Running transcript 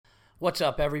What's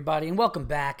up, everybody, and welcome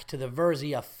back to the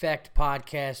Verzi Effect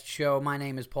podcast show. My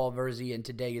name is Paul Verzi, and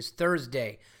today is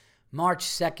Thursday, March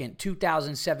 2nd,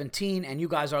 2017, and you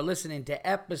guys are listening to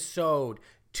episode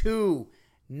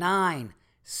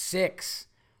 296.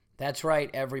 That's right,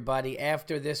 everybody.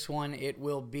 After this one, it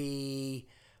will be,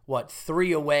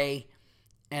 3 away,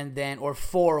 and then, or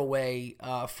 4 away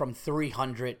from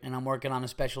 300, and I'm working on a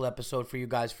special episode for you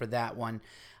guys for that one.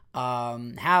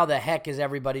 How the heck is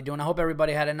everybody doing? I hope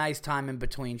everybody had a nice time in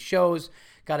between shows.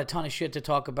 Got a ton of shit to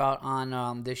talk about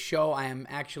on this show. I am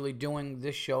actually doing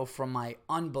this show from my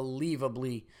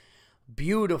unbelievably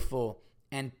beautiful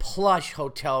and plush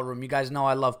hotel room. You guys know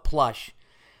I love plush.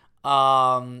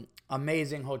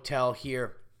 Amazing hotel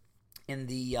here in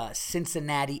the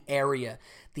Cincinnati area,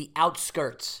 the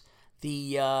outskirts,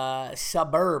 the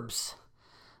suburbs.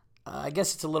 I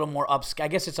guess it's a little more upscale. I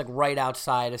guess it's like right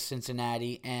outside of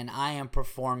Cincinnati, and I am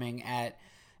performing at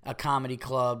a comedy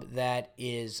club that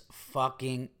is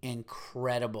fucking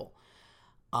incredible.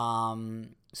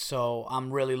 So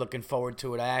I'm really looking forward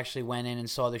to it. I actually went in and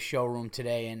saw the showroom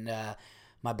today, and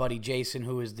my buddy Jason,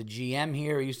 who is the GM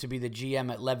here, used to be the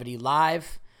GM at Levity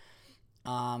Live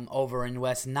over in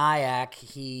West Nyack.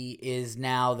 He is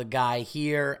now the guy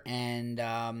here, and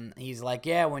he's like,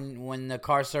 yeah, when the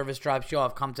car service drops you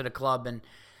off, come to the club. And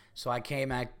so I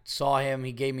came, I saw him,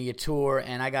 he gave me a tour,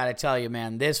 and I gotta tell you,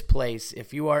 man, this place,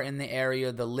 if you are in the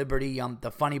area, the Liberty, the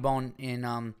Funny Bone in,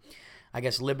 I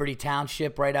guess, Liberty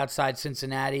Township, right outside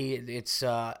Cincinnati, it's,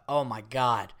 oh my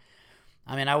God.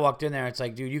 I mean, I walked in there, it's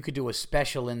like, dude, you could do a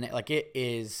special in there. Like, it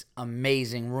is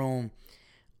amazing room.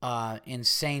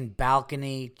 Insane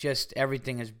balcony, just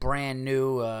everything is brand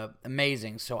new,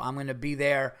 amazing. So I'm going to be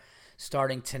there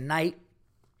starting tonight,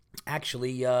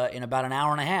 actually in about an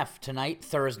hour and a half tonight,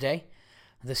 Thursday,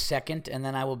 the 2nd, and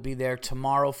then I will be there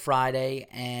tomorrow, Friday,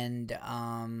 and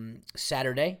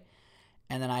Saturday,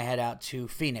 and then I head out to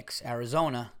Phoenix,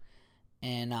 Arizona,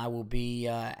 and I will be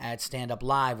at Stand Up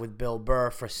Live with Bill Burr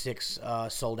for 6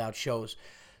 sold-out shows.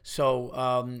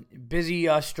 So, busy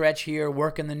stretch here,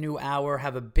 working the new hour,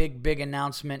 have a big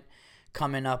announcement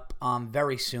coming up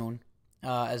very soon.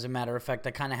 As a matter of fact,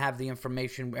 I kind of have the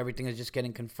information. Everything is just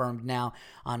getting confirmed now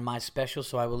on my special,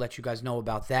 so I will let you guys know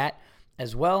about that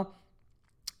as well.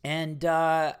 And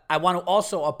I want to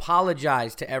also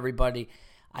apologize to everybody.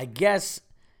 I guess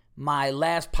my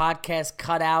last podcast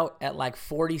cut out at like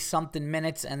 40-something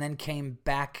minutes and then came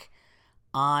back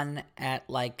on at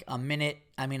like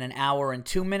an hour and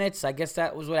 2 minutes. I guess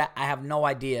that was what I have no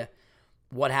idea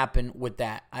what happened with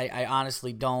that. I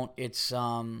honestly don't. It's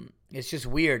just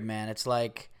weird, man. It's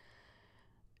like,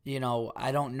 I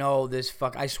don't know this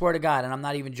I swear to God, and I'm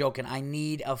not even joking, I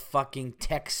need a fucking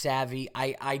tech savvy.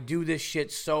 I do this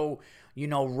shit so,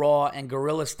 raw and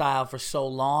guerrilla style for so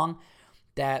long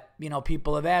that,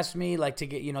 people have asked me like to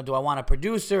get, do I want a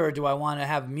producer or do I want to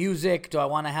have music? Do I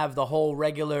want to have the whole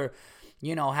regular,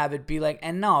 have it be like,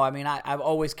 and no, I mean, I've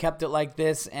always kept it like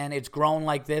this, and it's grown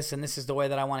like this, and this is the way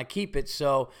that I want to keep it.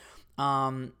 So,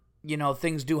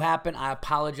 things do happen. I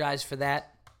apologize for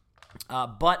that.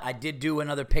 But I did do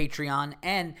another Patreon,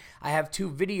 and I have 2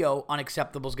 video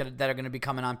unacceptables that are going to be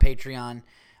coming on Patreon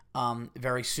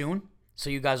very soon.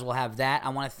 So you guys will have that. I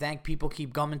want to thank people.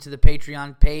 Keep coming to the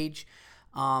Patreon page.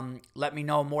 Let me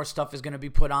know more stuff is going to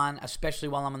be put on, especially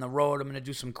while I'm on the road. I'm going to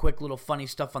do some quick little funny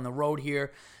stuff on the road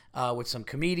here with some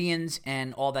comedians,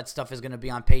 and all that stuff is going to be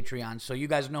on Patreon. So you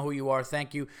guys know who you are.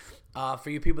 Thank you. For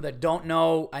you people that don't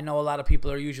know, I know a lot of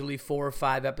people are usually 4 or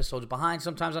 5 episodes behind.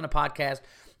 Sometimes on a podcast,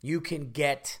 you can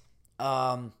get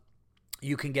a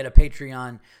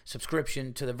Patreon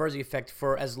subscription to the Verzi Effect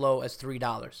for as low as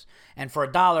 $3. And for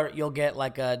 $1, you'll get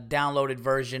like a downloaded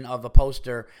version of a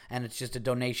poster, and it's just a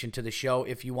donation to the show.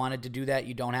 If you wanted to do that,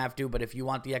 you don't have to. But if you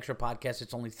want the extra podcast,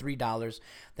 it's only $3.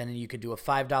 Then you could do a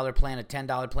 $5 plan, a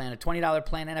 $10 plan, a $20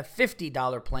 plan, and a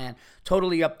 $50 plan.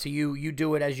 Totally up to you. You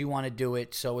do it as you want to do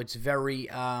it. So it's very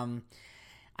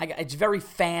it's very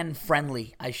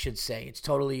fan-friendly, I should say. It's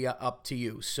totally up to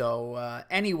you. So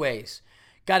anyways,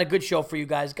 got a good show for you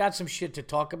guys. Got some shit to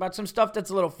talk about. Some stuff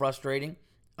that's a little frustrating.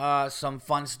 Some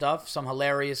fun stuff. Some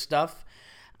hilarious stuff.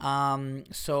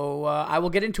 So I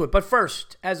will get into it. But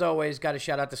first, as always, got to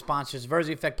shout out the sponsors.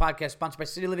 Verzi Effect Podcast, sponsored by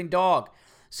City Living Dog.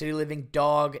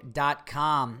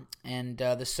 CityLivingDog.com. And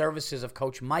the services of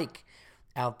Coach Mike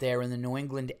out there in the New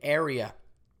England area.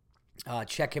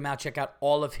 Check him out. Check out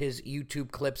all of his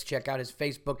YouTube clips. Check out his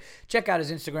Facebook. Check out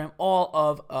his Instagram. All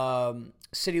of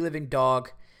City Living Dog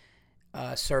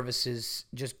services.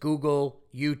 Just Google,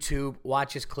 YouTube,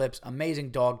 watch his clips.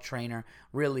 Amazing dog trainer,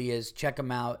 really is. Check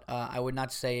him out. I would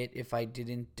not say it if I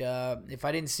didn't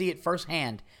see it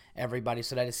firsthand everybody.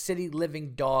 So that is City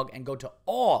Living Dog, and go to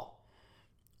all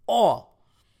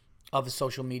of the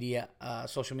social media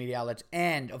outlets.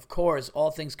 And, of course, All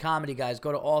Things Comedy, guys.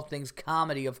 Go to All Things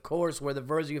Comedy, of course, where the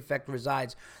Verzi Effect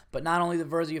resides. But not only the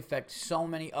Verzi Effect, so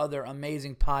many other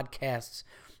amazing podcasts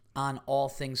on All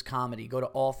Things Comedy. Go to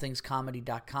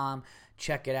allthingscomedy.com.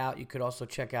 Check it out. You could also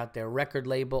check out their record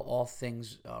label, All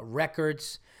Things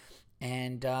Records,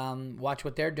 and watch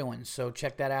what they're doing. So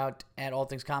check that out at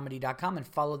allthingscomedy.com and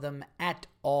follow them at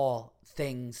All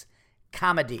Things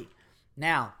Comedy.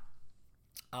 Now,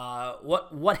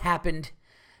 what happened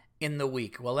in the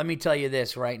week? Well, let me tell you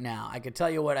this right now. I could tell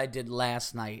you what I did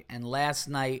last night, and last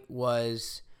night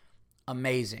was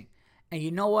amazing. And you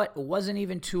know what? It wasn't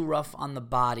even too rough on the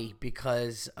body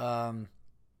because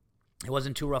it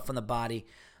wasn't too rough on the body,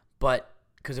 but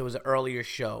because it was an earlier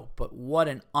show. But what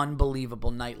an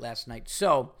unbelievable night last night.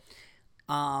 So,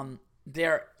 I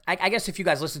guess if you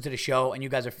guys listen to the show and you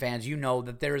guys are fans, you know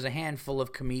that there is a handful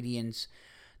of comedians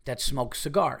that smoke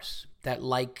cigars, that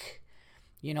like,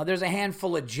 there's a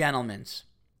handful of gentlemen's,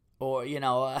 or,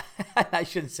 I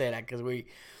shouldn't say that because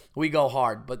we go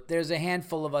hard, but there's a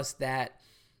handful of us that,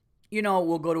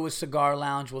 we'll go to a cigar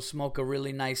lounge, we'll smoke a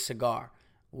really nice cigar.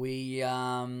 We,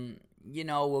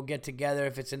 we'll get together.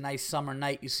 If it's a nice summer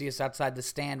night, you see us outside the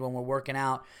stand when we're working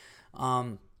out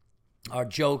our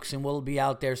jokes, and we'll be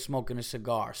out there smoking a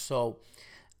cigar. So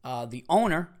one of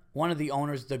the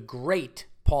owners, the great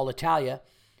Paul Italia,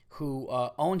 who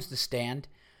owns the stand,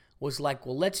 was like,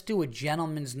 well, let's do a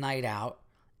gentleman's night out,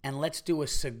 and let's do a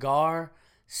cigar,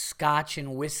 scotch,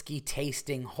 and whiskey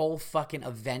tasting whole fucking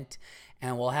event,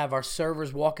 and we'll have our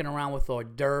servers walking around with hors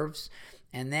d'oeuvres,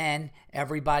 and then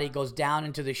everybody goes down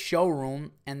into the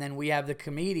showroom, and then we have the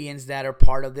comedians that are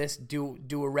part of this do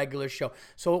a regular show.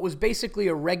 So it was basically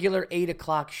a regular 8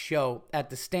 o'clock show at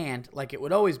the stand, like it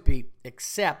would always be,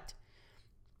 except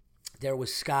there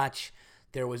was scotch.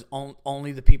 There was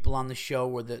only the people on the show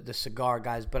were the cigar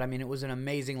guys. But, I mean, it was an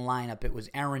amazing lineup. It was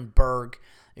Aaron Berg.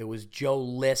 It was Joe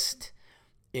List.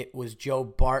 It was Joe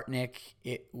Bartnick.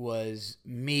 It was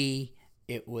me.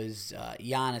 It was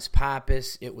Giannis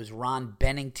Pappas. It was Ron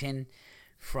Bennington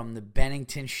from the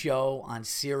Bennington Show on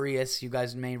Sirius. You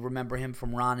guys may remember him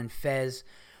from Ron and Fez.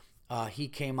 He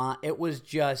came on. It was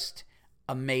just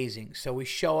amazing. So we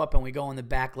show up and we go in the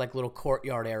back, like little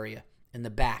courtyard area in the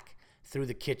back through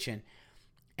the kitchen.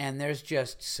 And there's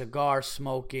just cigar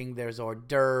smoking. There's hors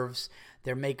d'oeuvres.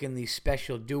 They're making these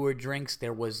special Dewar drinks.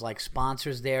 There was like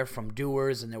sponsors there from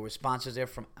Dewar's, and there were sponsors there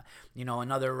from,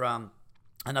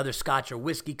 another scotch or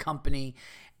whiskey company.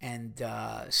 And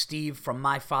Steve from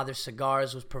My Father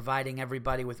Cigars was providing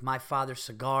everybody with My Father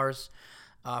cigars.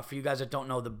 For you guys that don't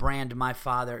know, the brand My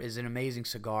Father is an amazing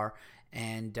cigar.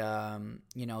 And,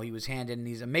 he was handing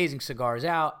these amazing cigars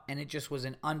out, and it just was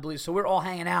an unbelievable. So we're all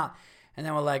hanging out. And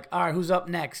then we're like, all right, who's up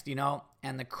next,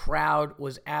 And the crowd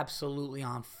was absolutely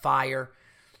on fire.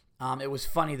 It was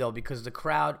funny, though, because the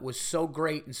crowd was so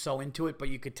great and so into it, but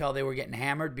you could tell they were getting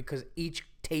hammered because each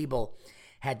table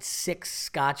had 6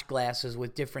 scotch glasses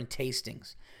with different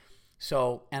tastings.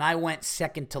 So, and I went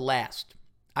second to last.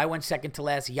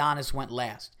 Giannis went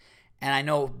last. And I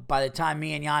know by the time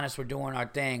me and Giannis were doing our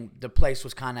thing, the place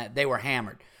was they were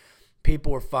hammered.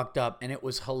 People were fucked up, and it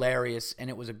was hilarious, and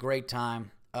it was a great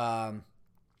time. It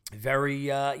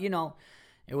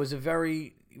was a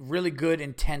very, really good,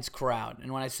 intense crowd.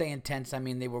 And when I say intense, I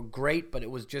mean they were great, but it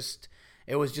was just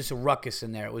a ruckus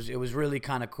in there. It was really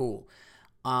kind of cool.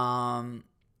 We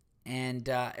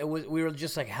were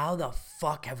just like, how the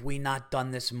fuck have we not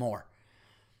done this more?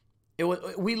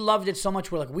 We loved it so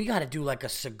much. We're like, we got to do like a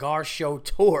cigar show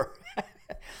tour.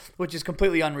 Which is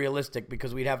completely unrealistic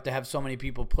because we'd have to have so many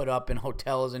people put up in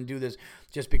hotels and do this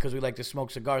just because we like to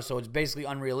smoke cigars. So it's basically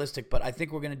unrealistic. But I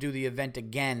think we're going to do the event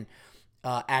again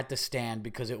at the stand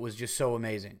because it was just so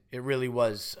amazing. It really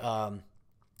was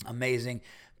amazing.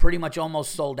 Pretty much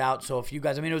almost sold out. So if you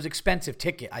guys, it was expensive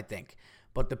ticket, I think.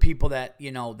 But the people that,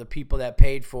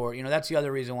 paid for, that's the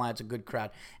other reason why it's a good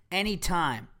crowd.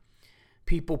 Anytime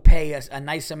people pay us a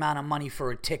nice amount of money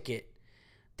for a ticket,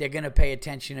 they're going to pay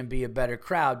attention and be a better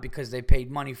crowd because they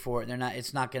paid money for it.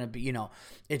 It's not going to be,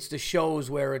 it's the shows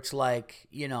where it's like,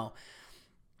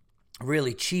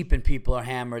 really cheap and people are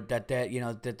hammered that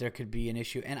there could be an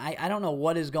issue. And I don't know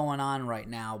what is going on right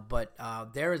now, but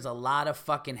there is a lot of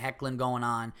fucking heckling going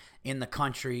on in the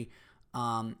country.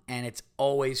 And it's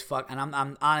always and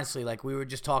I'm honestly, like we were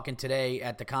just talking today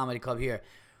at the comedy club here,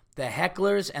 the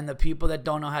hecklers and the people that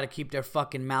don't know how to keep their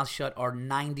fucking mouth shut are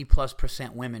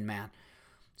 90+% women, man.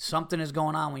 Something is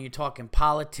going on when you're talking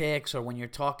politics or when you're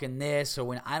talking this or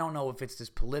when I don't know if it's this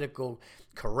political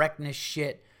correctness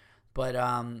shit, but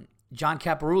John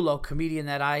Caparulo, comedian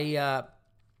that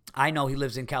I know, he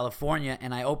lives in California,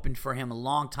 and I opened for him a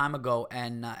long time ago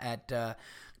and at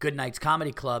Good Nights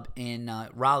Comedy Club in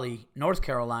Raleigh, North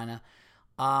Carolina.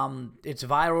 It's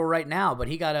viral right now, but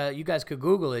you guys could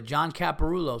Google it. John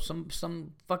Caparulo,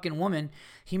 some fucking woman.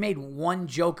 He made one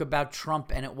joke about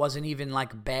Trump, and it wasn't even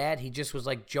like bad. He just was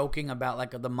like joking about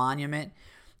like the monument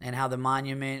and how the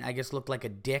monument, I guess, looked like a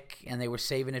dick, and they were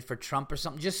saving it for Trump or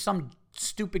something. Just some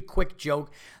stupid quick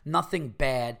joke, nothing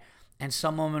bad. And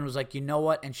some woman was like, you know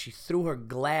what? And she threw her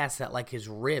glass at like his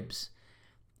ribs,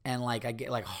 and like I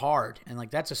get like hard, and like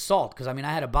that's assault. Because I mean,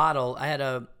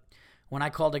 when I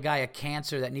called a guy a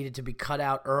cancer that needed to be cut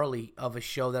out early of a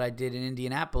show that I did in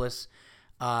Indianapolis,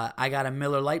 I got a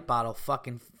Miller Lite bottle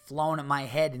fucking flown at my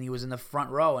head, and he was in the front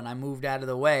row, and I moved out of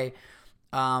the way.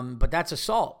 But that's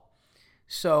assault.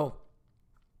 So,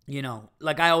 you know,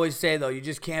 like I always say, though, you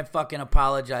just can't fucking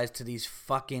apologize to these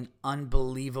fucking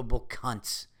unbelievable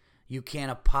cunts. You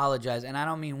can't apologize. And I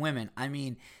don't mean women. I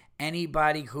mean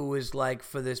anybody who is like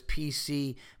for this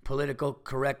PC political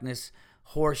correctness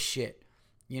horse shit.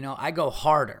 You know, I go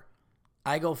harder.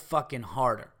 I go fucking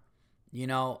harder. You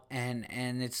know, and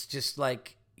it's just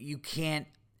like you can't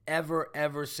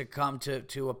ever succumb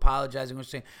to apologizing or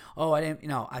saying, oh, I didn't, you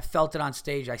know, I felt it on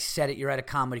stage. I said it. You're at a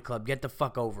comedy club. Get the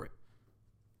fuck over it.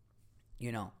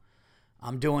 You know,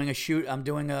 I'm doing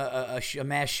a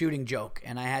mass shooting joke,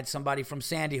 and I had somebody from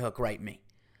Sandy Hook write me,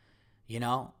 you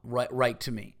know, write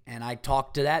to me. And I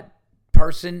talked to that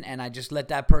person, and I just let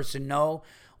that person know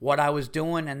what I was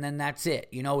doing, and then that's it.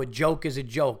 You know, a joke is a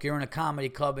joke. You're in a comedy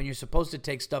club, and you're supposed to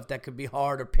take stuff that could be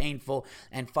hard or painful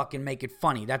and fucking make it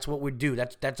funny. That's what we do.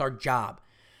 That's our job.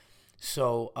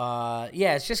 So,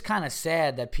 yeah, it's just kind of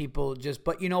sad that people just,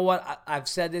 but you know what? I've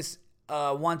said this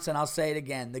once, and I'll say it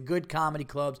again. The good comedy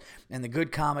clubs and the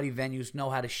good comedy venues know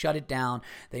how to shut it down.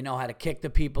 They know how to kick the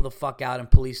people the fuck out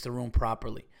and police the room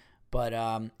properly.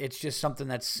 But it's just something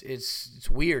it's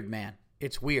weird, man.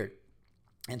 It's weird.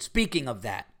 And speaking of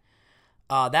that,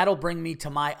 that'll bring me to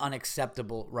my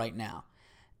unacceptable right now.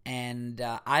 And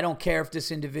I don't care if this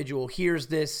individual hears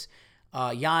this.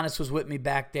 Giannis was with me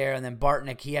back there, and then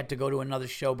Bartnick, he had to go to another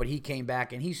show, but he came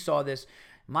back and he saw this.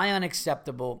 My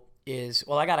unacceptable is,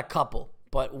 well, I got a couple,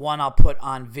 but one I'll put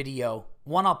on video.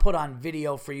 One I'll put on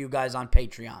video for you guys on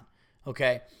Patreon,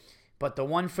 okay? But the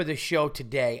one for the show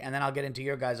today, and then I'll get into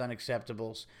your guys'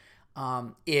 unacceptables,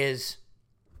 is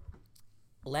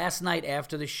last night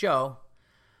after the show,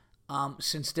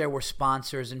 since there were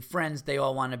sponsors and friends, they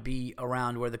all want to be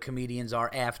around where the comedians are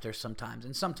after sometimes.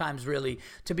 And sometimes, really,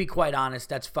 to be quite honest,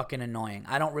 that's fucking annoying.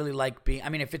 I don't really like being, I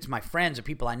mean, if it's my friends or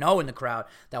people I know in the crowd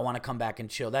that want to come back and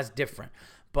chill, that's different.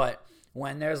 But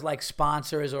when there's like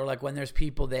sponsors or like when there's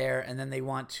people there and then they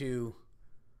want to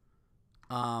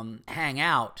hang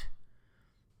out,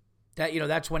 that, you know,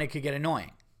 that's when it could get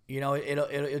annoying. You know,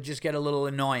 it'll just get a little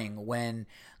annoying when,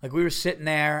 like, we were sitting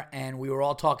there and we were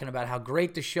all talking about how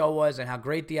great the show was and how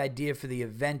great the idea for the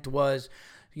event was,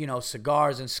 you know,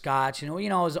 cigars and scotch. And, you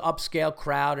know, it was an upscale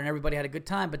crowd and everybody had a good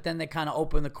time. But then they kind of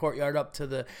opened the courtyard up to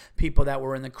the people that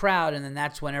were in the crowd. And then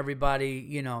that's when everybody,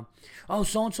 you know, oh,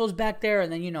 so-and-so's back there.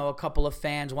 And then, you know, a couple of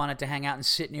fans wanted to hang out and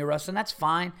sit near us. And that's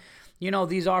fine. You know,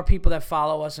 these are people that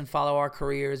follow us and follow our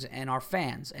careers and are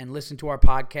fans and listen to our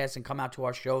podcasts and come out to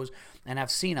our shows and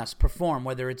have seen us perform,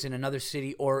 whether it's in another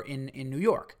city or in New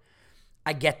York.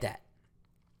 I get that.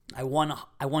 I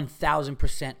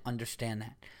 1,000% understand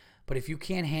that. But if you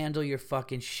can't handle your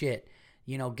fucking shit,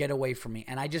 you know, get away from me.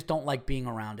 And I just don't like being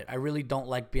around it. I really don't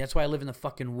like being. That's why I live in the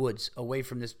fucking woods, away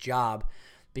from this job,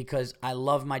 because I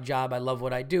love my job. I love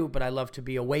what I do, but I love to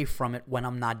be away from it when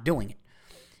I'm not doing it.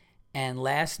 And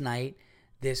last night,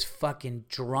 this fucking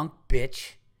drunk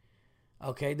bitch,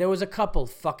 okay, there was a couple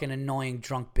fucking annoying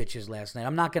drunk bitches last night.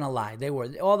 I'm not going to lie.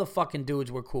 All the fucking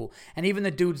dudes were cool. And even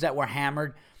the dudes that were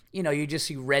hammered, you know, you just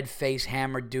see red-faced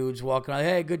hammered dudes walking around,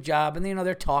 hey, good job. And, you know,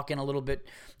 they're talking a little bit,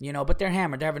 you know, but they're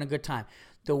hammered. They're having a good time.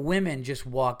 The women just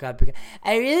walk up and go,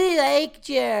 I really liked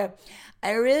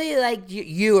you.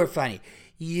 You were funny.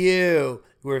 You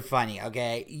were funny,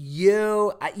 okay?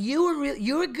 You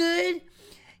were good.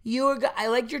 I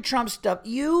liked your Trump stuff.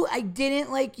 I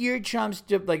didn't like your Trump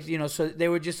stuff. Like, you know, so they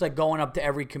were just like going up to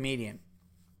every comedian.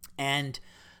 And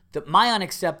my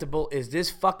unacceptable is this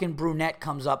fucking brunette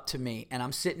comes up to me and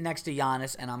I'm sitting next to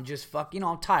Giannis and I'm just you know,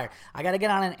 I'm tired. I got to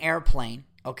get on an airplane,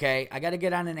 okay? I got to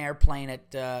get on an airplane at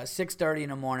 6:30 in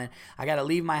the morning. I got to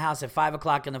leave my house at 5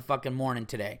 o'clock in the fucking morning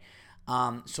today.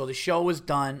 So the show was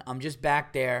done. I'm just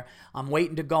back there. I'm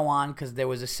waiting to go on because there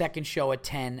was a second show at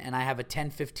 10 and I have a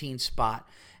 10:15 spot.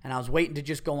 and I was waiting to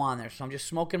just go on there. So I'm just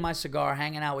smoking my cigar,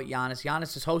 hanging out with Giannis.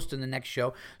 Giannis is hosting the next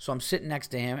show, so I'm sitting next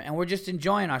to him, and we're just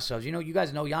enjoying ourselves. You know, you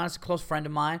guys know Giannis is a close friend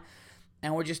of mine,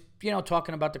 and we're just, you know,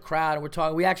 talking about the crowd.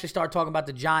 We actually started talking about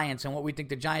the Giants and what we think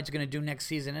the Giants are going to do next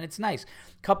season, and it's nice.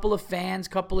 Couple of fans,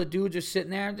 couple of dudes are sitting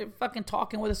there, and they're fucking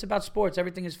talking with us about sports.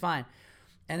 Everything is fine.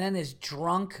 And then this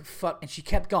drunk fuck, and she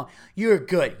kept going, "You're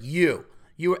good, you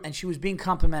were," and she was being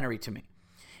complimentary to me.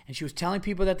 And she was telling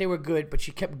people that they were good, but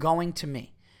she kept going to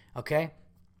me, okay?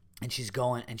 And she's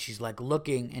going, and she's like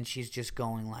looking, and she's just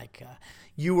going like,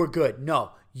 "You were good.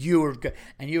 No, you were good."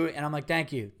 And I'm like,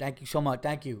 thank you so much.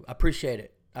 Thank you. I appreciate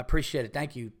it.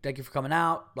 Thank you for coming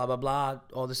out, blah, blah, blah,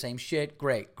 all the same shit.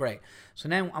 Great. So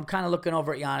then I'm kind of looking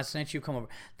over at Giannis, and then she come over.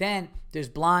 Then this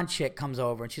blonde chick comes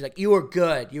over, and she's like, "You were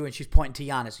good. And she's pointing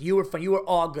to Giannis. "You were fun. You were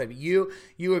all good. You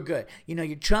were good. You know,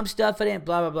 your Trump stuff, it ain't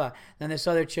blah, blah, blah." Then this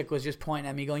other chick was just pointing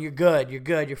at me going, "You're good.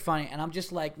 You're funny." And I'm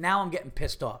just like, now I'm getting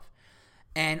pissed off.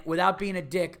 And without being a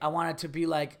dick, I wanted to be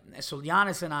like, so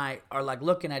Giannis and I are like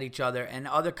looking at each other and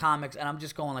other comics, and I'm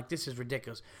just going like, this is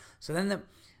ridiculous. So then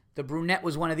the brunette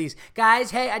was one of these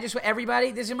guys. "Hey,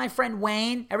 everybody, this is my friend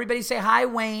Wayne. Everybody say hi,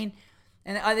 Wayne.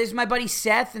 And this is my buddy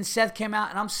Seth." And Seth came out,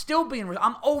 and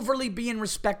I'm overly being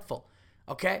respectful,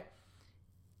 okay?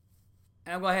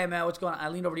 And I'm going, "Hey, man, what's going on?" I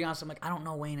leaned over to Giannis. I'm like, "I don't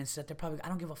know Wayne and Seth. I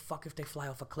don't give a fuck if they fly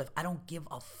off a cliff. I don't give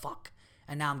a fuck."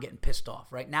 And now I'm getting pissed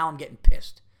off, right? Now I'm getting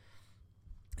pissed.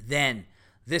 Then,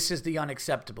 this is the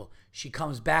unacceptable. She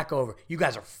comes back over. "You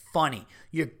guys are funny.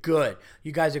 You're good.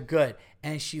 You guys are good."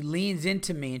 And she leans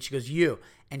into me and she goes, "You."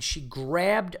 And she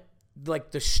grabbed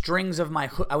like the strings of my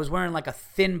hood. I was wearing like a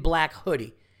thin black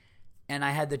hoodie, and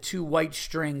I had the two white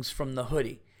strings from the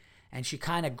hoodie. And she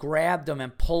kind of grabbed them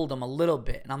and pulled them a little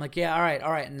bit. And I'm like, "Yeah, all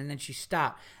right." And then she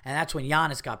stopped. And that's when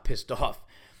Giannis got pissed off.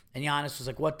 And Giannis was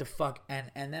like, "What the fuck?"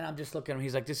 And then I'm just looking at him.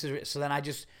 He's like, "This is..." So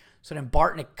then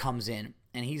Bartnick comes in.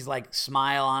 And he's like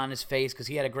smile on his face because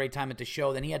he had a great time at the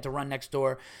show. Then he had to run next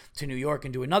door to New York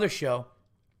and do another show.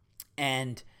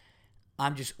 And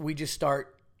we just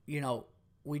start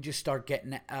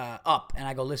getting up. And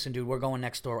I go, "Listen, dude, we're going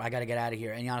next door. I got to get out of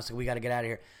here." And Giannis like, "We got to get out of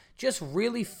here." Just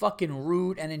really fucking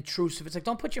rude and intrusive. It's like,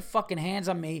 don't put your fucking hands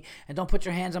on me and don't put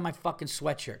your hands on my fucking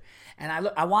sweatshirt. And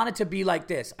I wanted to be like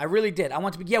this. I really did. I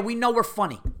want to be, yeah, we know we're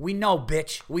funny. We know,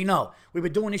 bitch. We know. We've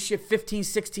been doing this shit 15,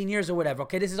 16 years or whatever.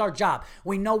 Okay, this is our job.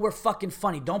 We know we're fucking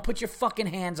funny. Don't put your fucking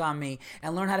hands on me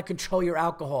and learn how to control your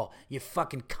alcohol, you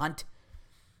fucking cunt.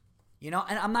 You know,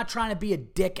 and I'm not trying to be a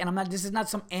dick, and this is not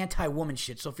some anti-woman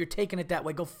shit. So if you're taking it that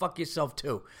way, go fuck yourself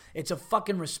too. It's a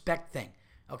fucking respect thing,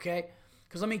 okay?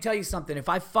 Because let me tell you something. If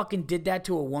I fucking did that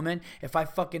to a woman, if I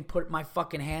fucking put my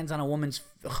fucking hands on a woman's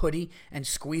hoodie and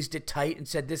squeezed it tight and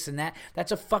said this and that,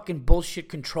 that's a fucking bullshit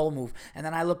control move. And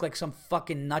then I look like some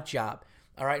fucking nut job.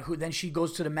 All right, who then she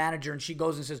goes to the manager and she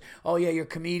goes and says, "Oh yeah, your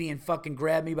comedian fucking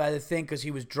grabbed me by the thing because he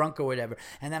was drunk or whatever."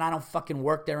 And then I don't fucking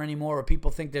work there anymore, or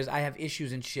people think I have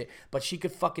issues and shit. But she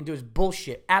could fucking do is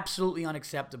bullshit. Absolutely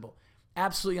unacceptable.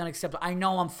 Absolutely unacceptable. I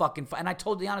know I'm fucking and I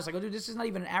told the honest, I go, "Dude, this is not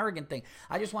even an arrogant thing.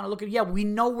 I just want to look at, yeah, we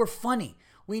know we're funny.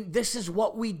 This is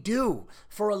what we do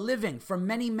for a living for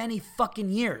many, many fucking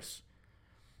years.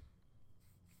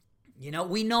 You know,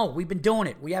 we know. We've been doing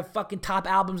it. We have fucking top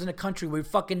albums in the country. We're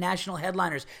fucking national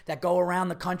headliners that go around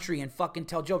the country and fucking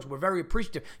tell jokes. We're very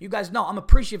appreciative. You guys know I'm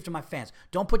appreciative to my fans.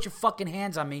 Don't put your fucking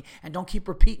hands on me and don't keep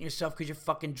repeating yourself because you're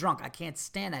fucking drunk. I can't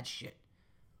stand that shit."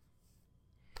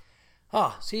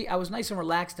 Oh, see, I was nice and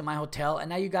relaxed in my hotel, and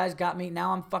now you guys got me.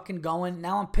 Now I'm fucking going.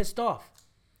 Now I'm pissed off.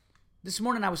 This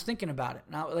morning I was thinking about it.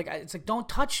 Now, it's like, don't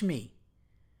touch me.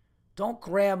 Don't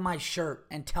grab my shirt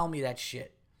and tell me that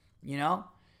shit. You know?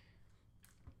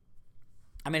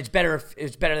 I mean, it's better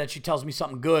that she tells me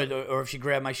something good, or if she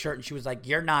grabbed my shirt and she was like,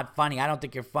 "You're not funny. I don't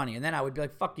think you're funny." And then I would be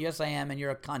like, "Fuck, yes I am, and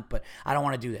you're a cunt," but I don't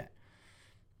want to do that.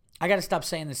 I got to stop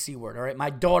saying the C word, all right? My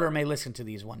daughter may listen to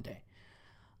these one day.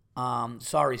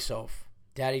 Sorry, Soph.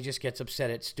 Daddy just gets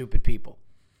upset at stupid people.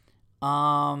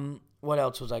 What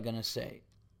else was I going to say?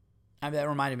 That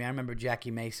reminded me, I remember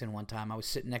Jackie Mason one time. I was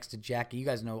sitting next to Jackie. You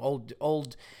guys know,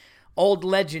 old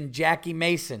legend Jackie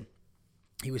Mason.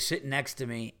 He was sitting next to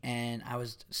me, and I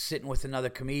was sitting with another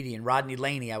comedian, Rodney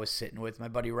Laney I was sitting with, my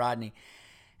buddy Rodney.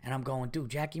 And I'm going, "Dude,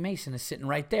 Jackie Mason is sitting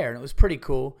right there." And it was pretty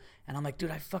cool. And I'm like,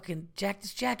 "Dude,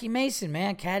 this Jackie Mason,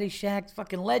 man, Caddyshack,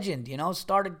 fucking legend, you know,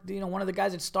 started, you know, one of the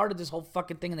guys that started this whole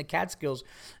fucking thing in the Catskills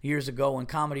years ago when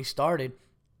comedy started."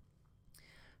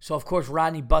 So, of course,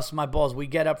 Rodney busts my balls. We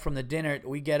get up from the dinner.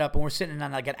 We get up, and we're sitting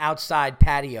on like an outside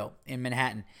patio in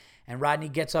Manhattan. And Rodney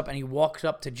gets up and he walks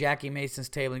up to Jackie Mason's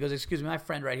table. And he goes, "Excuse me, my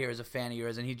friend right here is a fan of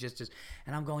yours." And he just is,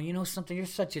 and I'm going, "You know something? You're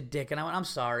such a dick." And I went, "I'm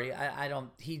sorry. I don't."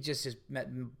 He just is,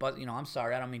 but I'm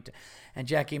sorry. I don't mean to. And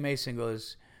Jackie Mason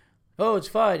goes, "Oh, it's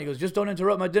fine." He goes, "Just don't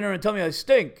interrupt my dinner and tell me I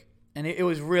stink." And it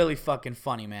was really fucking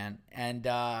funny, man. And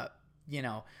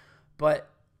but.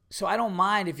 So I don't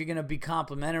mind if you're going to be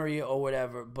complimentary or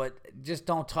whatever, but just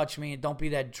don't touch me and don't be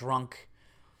that drunk.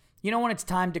 You know when it's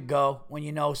time to go, when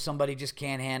you know somebody just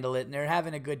can't handle it and they're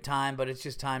having a good time, but it's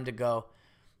just time to go.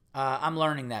 I'm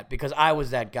learning that because I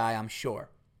was that guy, I'm sure.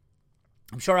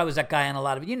 I'm sure I was that guy on a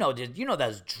lot of it. You know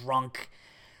that's drunk.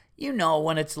 You know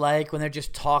when it's like when they're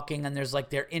just talking and there's like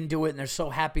they're into it and they're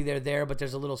so happy they're there, but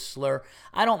there's a little slur.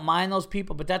 I don't mind those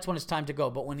people, but that's when it's time to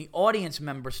go. But when the audience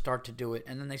members start to do it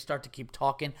and then they start to keep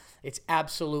talking, it's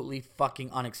absolutely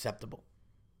fucking unacceptable.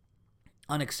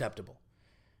 Unacceptable.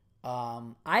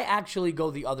 I actually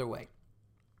go the other way.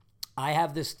 I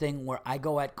have this thing where I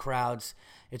go at crowds.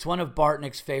 It's one of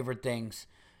Bartnick's favorite things.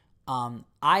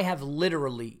 I have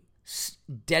literally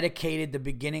dedicated the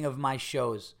beginning of my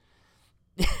shows.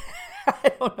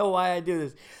 I don't know why I do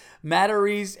this.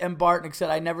 Matarese and Bartnick said,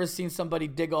 "I never seen somebody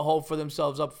dig a hole for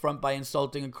themselves up front by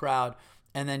insulting a crowd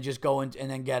and then just go and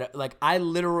then get it." Like, I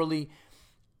literally,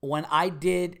 when I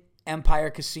did Empire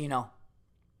Casino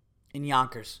in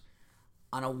Yonkers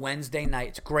on a Wednesday night,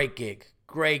 it's a great gig.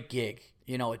 Great gig.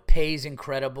 It pays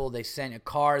incredible. They send a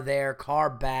car there, car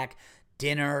back,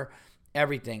 dinner,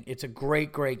 everything. It's a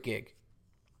great, great gig.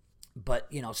 But,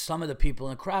 some of the people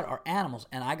in the crowd are animals.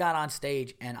 And I got on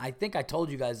stage, and I think I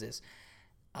told you guys this.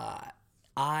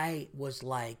 I was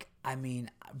like,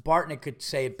 Bartnick could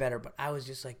say it better, but I was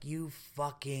just like, you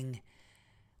fucking...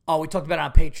 Oh, we talked about it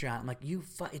on Patreon. I'm like,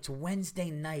 it's Wednesday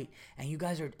night, and you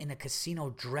guys are in a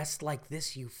casino dressed like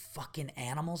this, you fucking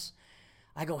animals?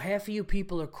 I go, half of you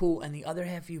people are cool, and the other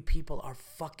half of you people are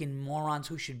fucking morons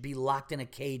who should be locked in a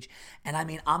cage. And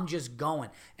I'm just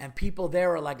going. And people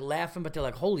there are like laughing, but they're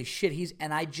like, holy shit,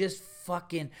 and I just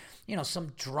fucking, some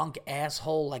drunk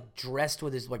asshole like dressed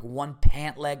with his like one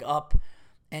pant leg up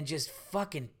and just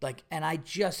fucking like, and I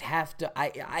just have to,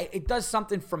 it does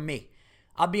something for me.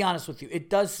 I'll be honest with you. It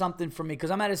does something for me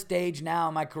because I'm at a stage now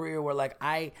in my career where like,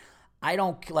 I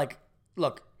don't like,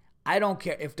 look, I don't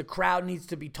care if the crowd needs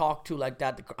to be talked to like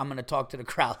that. I'm going to talk to the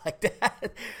crowd like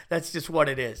that. That's just what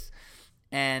it is.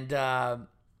 And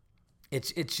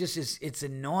it's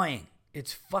annoying.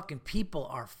 It's fucking, people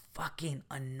are fucking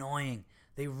annoying.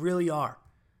 They really are.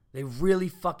 They really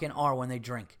fucking are when they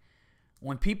drink.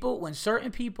 When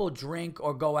certain people drink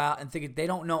or go out and think they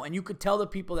don't know, and you could tell the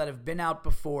people that have been out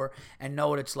before and know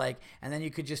what it's like, and then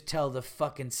you could just tell the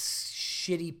fucking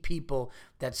shitty people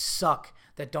that suck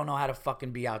that don't know how to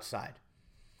fucking be outside.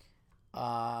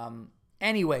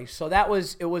 Anyway, so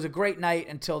it was a great night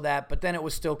until that, but then it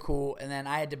was still cool, and then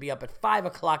I had to be up at 5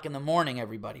 o'clock in the morning,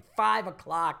 everybody. 5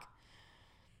 o'clock.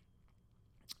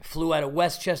 Flew out of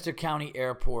Westchester County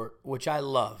Airport, which I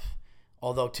love,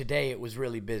 although today it was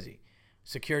really busy.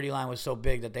 Security line was so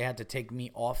big that they had to take me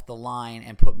off the line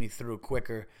and put me through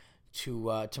quicker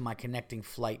to my connecting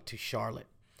flight to Charlotte.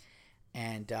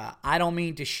 And I don't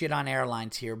mean to shit on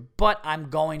airlines here, but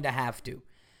I'm going to have to.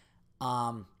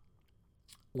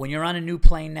 When you're on a new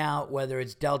plane now, whether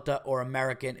it's Delta or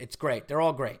American, it's great. They're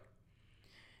all great.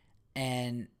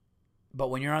 But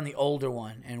when you're on the older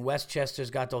one, and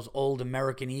Westchester's got those old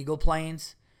American Eagle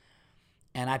planes,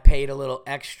 and I paid a little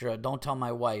extra. Don't tell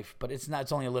my wife, but it's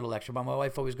only a little extra. But my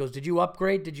wife always goes, "Did you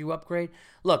upgrade? Did you upgrade?"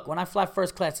 Look, when I fly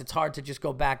first class, it's hard to just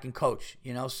go back and coach,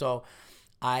 so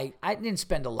I didn't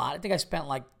spend a lot. I think I spent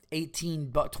like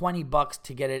 $20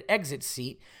 to get an exit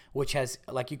seat, which has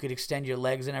like you could extend your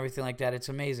legs and everything like that. It's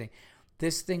amazing.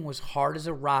 This thing was hard as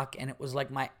a rock, and it was like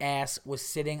my ass was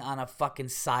sitting on a fucking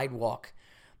sidewalk,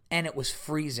 and it was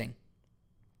freezing.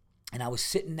 And I was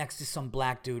sitting next to some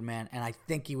black dude, man, and I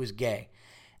think he was gay.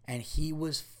 And he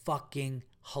was fucking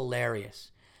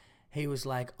hilarious. He was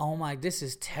like, "Oh my, this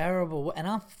is terrible." And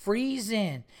I'm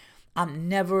freezing. I'm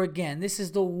never again. This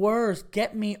is the worst.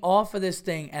 Get me off of this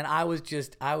thing. And I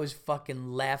was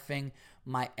fucking laughing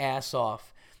my ass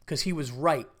off because he was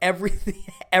right.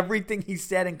 Everything he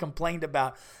said and complained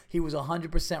about, he was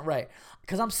 100% right.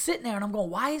 Because I'm sitting there and I'm going,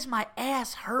 why is my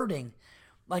ass hurting?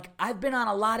 Like, I've been on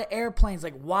a lot of airplanes.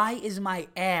 Like, why is my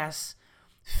ass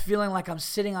feeling like I'm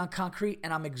sitting on concrete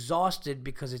and I'm exhausted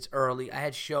because it's early? I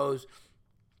had shows.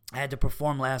 I had to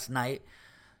perform last night.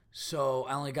 So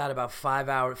I only got about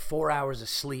 4 hours of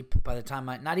sleep by the time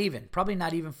probably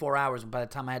not even 4 hours by the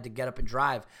time I had to get up and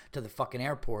drive to the fucking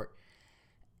airport.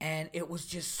 And it was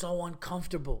just so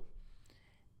uncomfortable.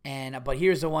 But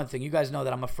here's the one thing. You guys know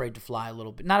that I'm afraid to fly a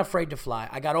little bit. Not afraid to fly.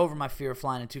 I got over my fear of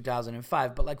flying in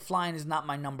 2005, but like flying is not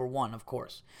my number one, of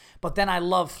course. But then I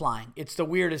love flying. It's the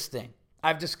weirdest thing.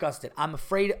 I've discussed it. I'm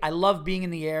afraid. I love being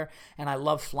in the air and I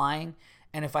love flying.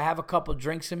 And if I have a couple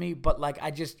drinks in me, but like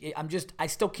I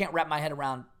still can't wrap my head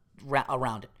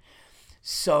around it.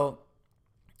 So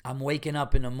I'm waking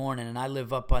up in the morning and I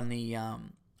live up on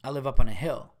a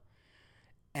hill,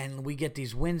 and we get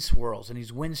these wind swirls and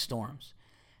these wind storms.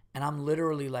 And I'm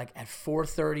literally like at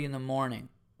 4:30 in the morning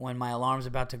when my alarm's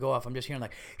about to go off, I'm just hearing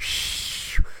like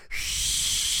shh,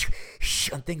 shh, shh,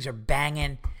 and things are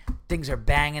banging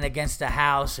against the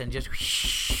house and just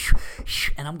shh,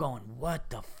 shh, and I'm going, what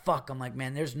the fuck? I'm like,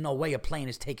 man, there's no way a plane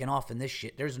is taking off in this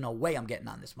shit. There's no way I'm getting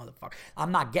on this motherfucker.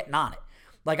 I'm not getting on it.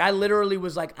 Like I literally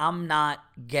was like, I'm not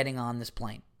getting on this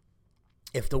plane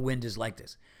if the wind is like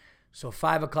this. So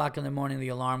 5 o'clock in the morning, the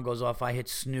alarm goes off. I hit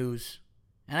snooze.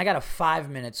 And I got a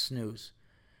 5-minute snooze,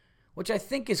 which I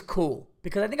think is cool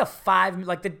because I think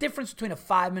the difference between a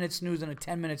 5-minute snooze and a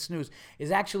 10-minute snooze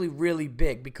is actually really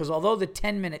big, because although the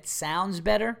 10-minute sounds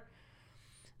better,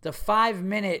 the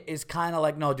 5-minute is kind of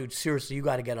like, no, dude, seriously, you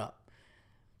got to get up.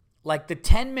 Like the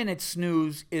 10-minute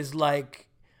snooze is like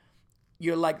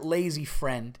your like lazy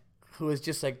friend who is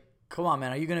just like, come on,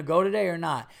 man, are you going to go today or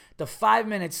not? The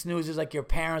 5-minute snooze is like your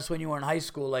parents when you were in high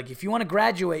school. Like, if you want to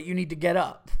graduate, you need to get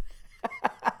up.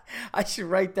 I should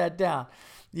write that down,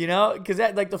 because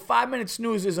that, like, the 5-minute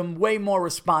snooze is a way more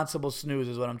responsible snooze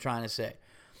is what I'm trying to say.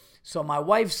 So my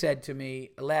wife said to me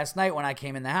last night when I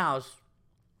came in the house,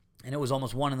 and it was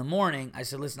almost 1 a.m, I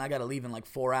said, listen, I got to leave in like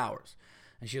 4 hours.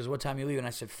 And she goes, what time are you leaving?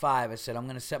 I said, 5. I said, I'm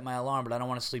going to set my alarm, but I don't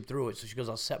want to sleep through it. So she goes,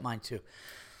 I'll set mine too.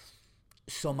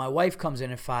 So my wife comes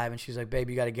in at 5, and she's like, babe,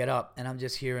 you got to get up. And I'm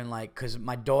just hearing like, because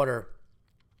my daughter...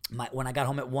 when I got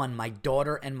home at 1, my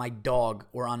daughter and my dog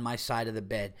were on my side of the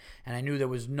bed. And I knew there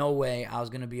was no way I was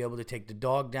going to be able to take the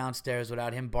dog downstairs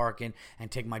without him barking and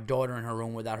take my daughter in her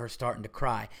room without her starting to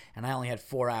cry. And I only had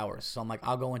 4 hours. So I'm like,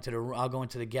 I'll go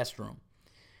into the guest room.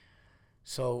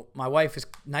 So my wife is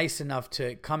nice enough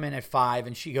to come in at 5,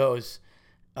 and she goes,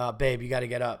 babe, you got to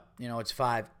get up. It's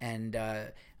 5. And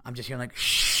I'm just hearing like,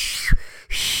 shh,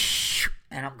 shh.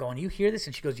 And I'm going, you hear this?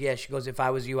 And she goes, yeah. She goes, if I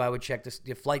was you, I would check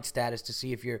the flight status to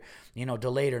see if you're,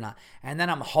 delayed or not. And then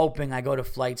I'm hoping I go to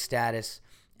flight status,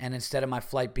 and instead of my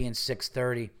flight being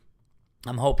 6:30,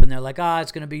 I'm hoping they're like,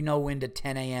 it's going to be no wind at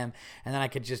 10 a.m. And then I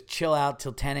could just chill out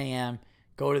till 10 a.m.,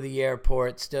 go to the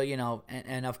airport, still,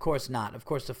 and of course not. Of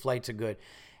course the flights are good.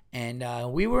 And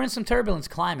we were in some turbulence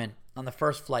climbing on the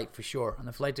first flight for sure. On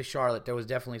the flight to Charlotte, there was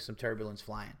definitely some turbulence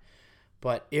flying.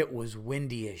 But it was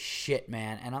windy as shit,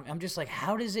 man. And I'm just like,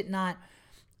 how does it not?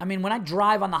 I mean, when you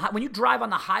drive on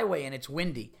the highway and it's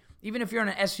windy, even if you're in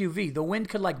an SUV, the wind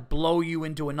could like blow you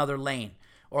into another lane,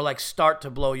 or like start to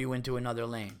blow you into another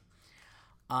lane.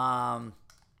 But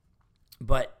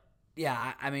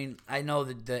yeah, I mean, I know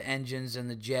that the engines and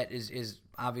the jet is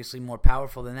obviously more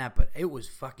powerful than that, but it was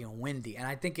fucking windy, and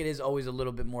I think it is always a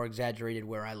little bit more exaggerated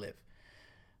where I live.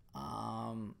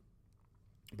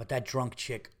 But that drunk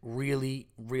chick really,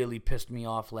 really pissed me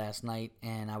off last night,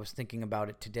 and I was thinking about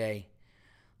it today.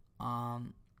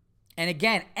 And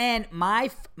again, I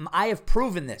have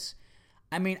proven this.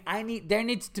 I mean, there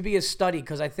needs to be a study,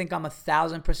 because I think I'm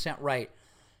 1,000% right.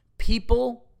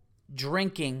 People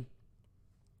drinking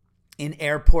in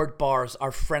airport bars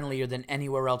are friendlier than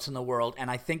anywhere else in the world, and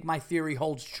I think my theory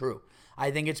holds true.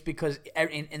 I think it's because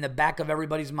in the back of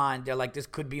everybody's mind, they're like, this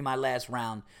could be my last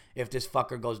round if this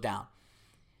fucker goes down.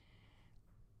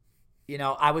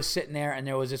 I was sitting there, and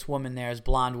there was this woman there, this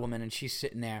blonde woman, and she's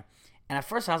sitting there. And at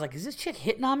first I was like, is this chick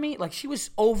hitting on me? Like, she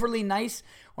was overly nice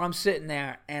when I'm sitting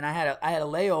there, and I had a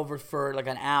layover for like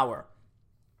an hour,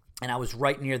 and I was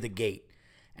right near the gate,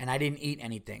 and I didn't eat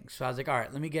anything. So I was like, all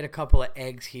right, let me get a couple of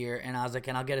eggs here. And I was like,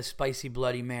 and I'll get a spicy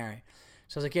Bloody Mary.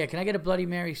 So I was like, yeah, can I get a Bloody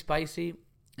Mary spicy?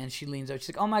 And she leans over.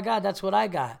 She's like, oh, my God, that's what I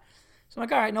got. So I'm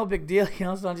like, all right, no big deal.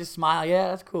 So I just smile. Yeah,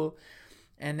 that's cool.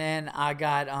 And then I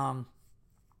got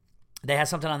they had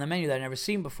something on the menu that I'd never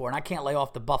seen before, and I can't lay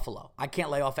off the buffalo. I can't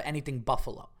lay off of anything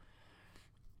buffalo.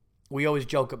 We always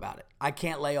joke about it. I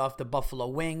can't lay off the buffalo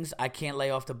wings. I can't lay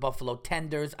off the buffalo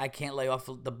tenders. I can't lay off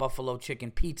the buffalo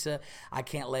chicken pizza. I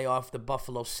can't lay off the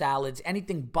buffalo salads.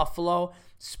 Anything buffalo,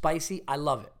 spicy, I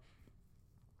love it.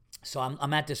 So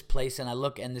I'm at this place, and I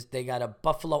look, and they got a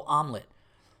buffalo omelet.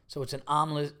 So it's an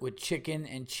omelet with chicken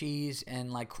and cheese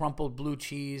and like crumpled blue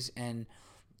cheese, and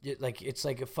it's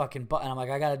like a fucking and I'm like,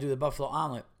 I gotta do the buffalo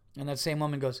omelet. And that same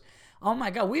woman goes, oh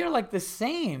my God, we are like the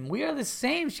same. We are the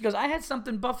same. She goes, I had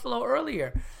something buffalo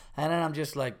earlier. And then I'm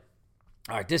just like,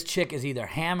 all right, this chick is either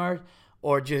hammered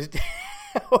or just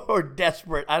or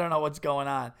desperate. I don't know what's going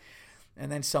on. And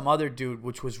then some other dude,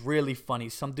 which was really funny,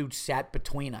 some dude sat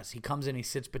between us. He comes in, he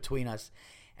sits between us,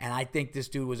 and I think this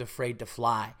dude was afraid to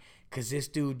fly because this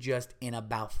dude just in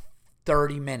about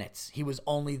 30 minutes, he was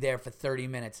only there for 30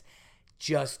 minutes,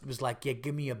 just was like, yeah,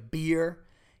 give me a beer.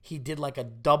 He did like a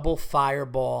double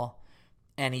fireball,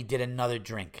 and he did another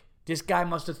drink. This guy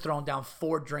must have thrown down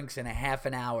 4 drinks in a half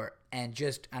an hour, and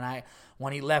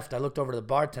when he left, I looked over to the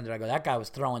bartender. I go, that guy was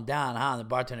throwing down, huh? And the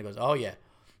bartender goes, oh yeah.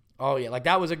 Oh, yeah. Like,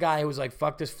 that was a guy who was like,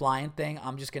 fuck this flying thing.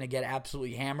 I'm just going to get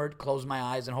absolutely hammered, close my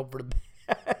eyes, and hope for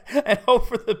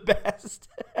the best.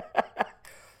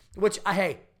 Which,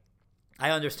 I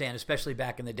understand, especially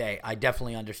back in the day. I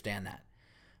definitely understand that.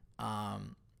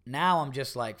 Now I'm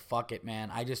just like, fuck it, man.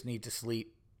 I just need to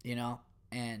sleep, you know?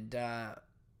 And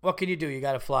what can you do? You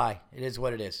got to fly. It is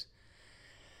what it is.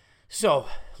 So,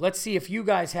 let's see if you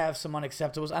guys have some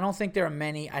unacceptables. I don't think there are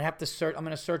many. I'd have to search. I'm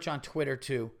going to search on Twitter,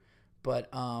 too. But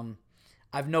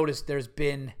I've noticed there's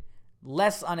been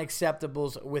less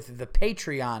unacceptables with the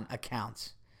Patreon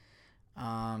accounts.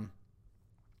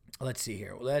 Let's see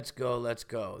here. Let's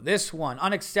go. This one,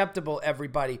 unacceptable,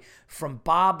 everybody, from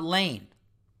Bob Lane.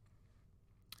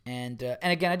 And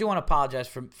again, I do want to apologize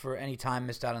for any time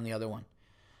missed out on the other one.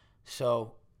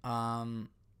 So, I'll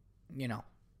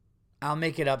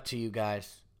make it up to you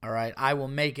guys. All right? I will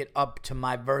make it up to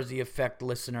my Verzi Effect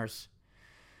listeners,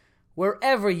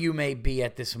 wherever you may be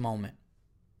at this moment.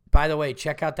 By the way,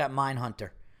 check out that Mindhunter.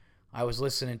 I was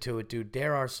listening to it, dude.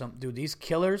 These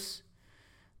killers,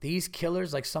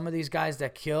 like some of these guys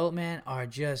that kill, man, are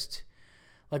just,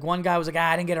 like one guy was like,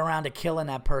 I didn't get around to killing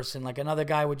that person. Like another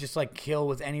guy would just like kill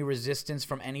with any resistance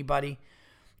from anybody.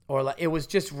 Or like, it was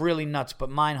just really nuts. But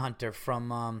Mindhunter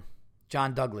from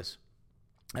John Douglas.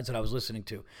 That's what I was listening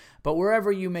to. But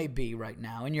wherever you may be right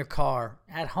now, in your car,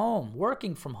 at home,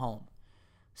 working from home,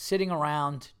 sitting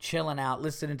around, chilling out,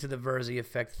 listening to the Verzi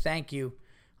Effect. Thank you.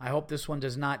 I hope this one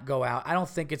does not go out. I don't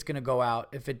think it's going to go out.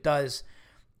 If it does,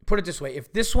 put it this way.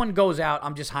 If this one goes out,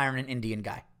 I'm just hiring an Indian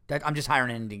guy. It's going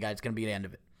to be the end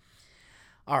of it.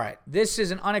 All right. This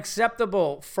is an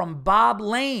unacceptable from Bob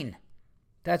Lane.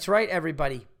 That's right,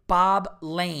 everybody. Bob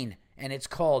Lane. And it's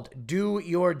called Do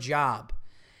Your Job.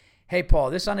 Hey, Paul,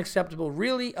 this unacceptable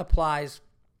really applies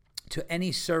to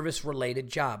any service-related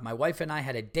job. My wife and I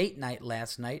had a date night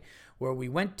last night where we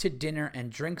went to dinner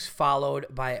and drinks followed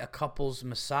by a couple's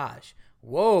massage.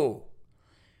 Whoa.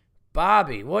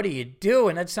 Bobby, what are you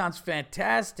doing? That sounds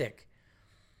fantastic.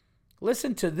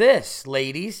 Listen to this,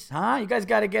 ladies. Huh? You guys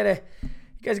got to get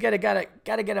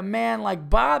a man like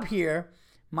Bob here.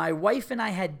 My wife and I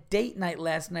had date night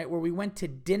last night where we went to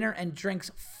dinner and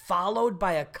drinks followed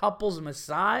by a couple's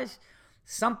massage.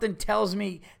 Something tells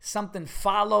me something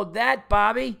followed that,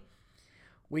 Bobby.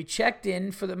 We checked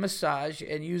in for the massage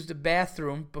and used the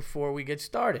bathroom before we get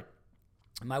started.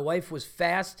 My wife was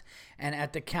fast and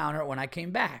at the counter when I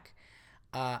came back.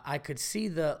 I could see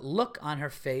the look on her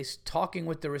face talking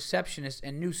with the receptionist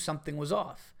and knew something was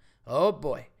off. Oh,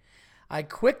 boy. I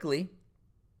quickly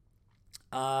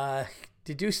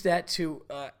deduced that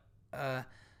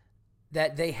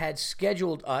that they had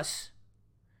scheduled us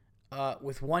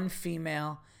with one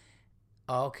female,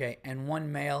 and one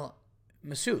male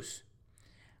masseuse.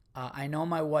 I know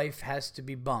my wife has to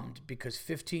be bummed because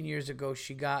 15 years ago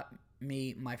she got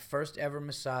me my first ever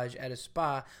massage at a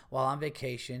spa while on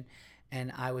vacation,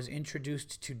 and I was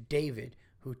introduced to David,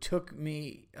 who told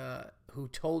me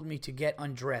to get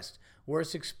undressed.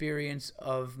 Worst experience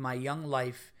of my young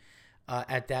life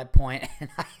at that point,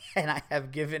 and I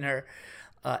have given her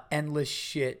endless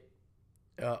shit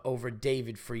over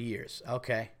David for years.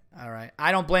 Okay, all right.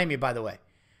 I don't blame you, by the way.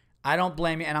 I don't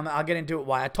blame you, and I'll get into it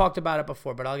why. I talked about it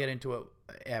before, but I'll get into it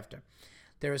after.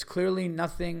 There is clearly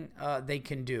nothing they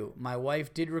can do. My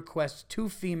wife did request 2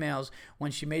 females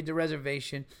when she made the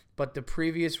reservation, but the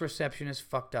previous receptionist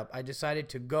fucked up. I decided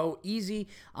to go easy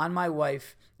on my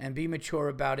wife and be mature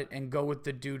about it and go with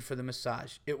the dude for the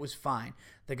massage. It was fine.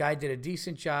 The guy did a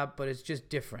decent job, but it's just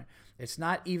different. It's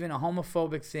not even a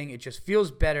homophobic thing. It just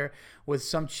feels better with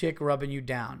some chick rubbing you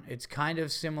down. It's kind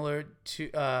of similar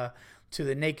to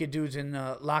the naked dudes in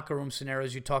the locker room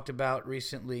scenarios you talked about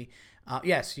recently.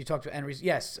 Yes, you talked about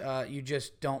yes, you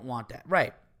just don't want that.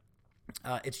 Right.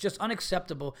 It's just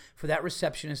unacceptable for that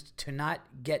receptionist to not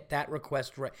get that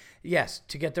request right. Yes,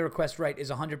 to get the request right is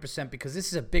 100% because this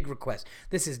is a big request.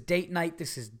 This is date night.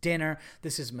 This is dinner.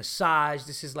 This is massage.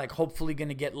 This is like hopefully going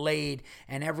to get laid,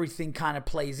 and everything kind of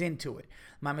plays into it.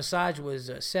 My massage was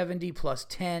 $70 plus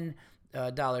 $10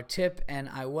 tip, and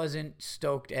I wasn't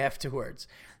stoked afterwards.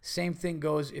 Same thing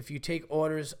goes if you take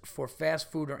orders for fast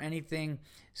food or anything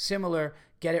similar.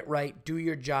 Get it right. Do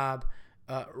your job.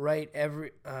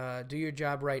 Do your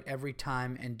job right every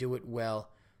time and do it well.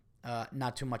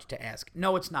 Not too much to ask.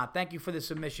 No, it's not. Thank you for the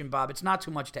submission, Bob. It's not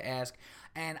too much to ask.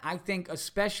 And I think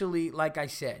especially, like I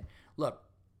said, look,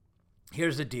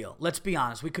 here's the deal. Let's be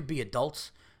honest. We could be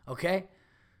adults, okay?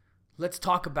 Let's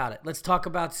talk about it. Let's talk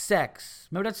about sex.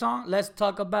 Remember that song? Let's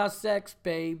talk about sex,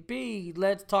 baby.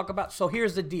 Let's talk about... So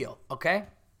here's the deal, okay?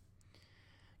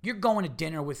 You're going to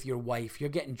dinner with your wife. You're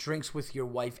getting drinks with your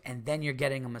wife, and then you're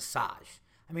getting a massage.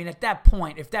 I mean, at that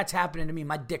point, if that's happening to me,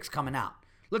 my dick's coming out.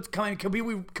 Let's come in. Can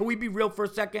we be real for a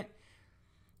second?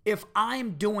 If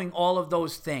I'm doing all of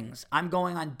those things, I'm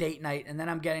going on date night, and then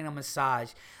I'm getting a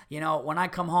massage. You know, when I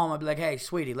come home, I'll be like, hey,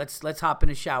 sweetie, let's hop in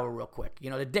the shower real quick.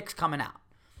 You know, the dick's coming out.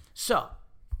 So,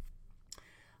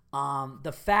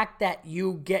 the fact that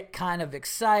you get kind of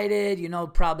excited, you know,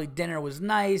 probably dinner was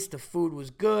nice, the food was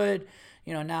good,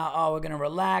 you know, now, we're going to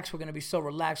relax. We're going to be so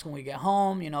relaxed when we get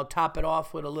home, you know, top it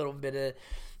off with a little bit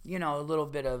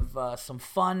of some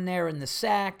fun there in the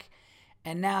sack.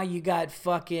 And now you got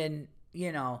fucking,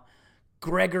 you know,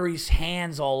 Gregory's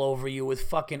hands all over you with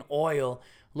fucking oil.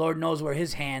 Lord knows where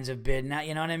his hands have been. Now,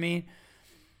 you know what I mean?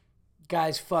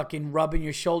 Guys fucking rubbing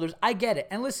your shoulders. I get it.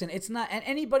 And listen, it's not, and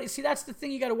anybody, see, that's the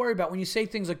thing you got to worry about when you say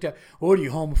things like that. What are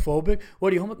you, homophobic?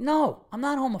 No, I'm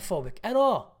not homophobic at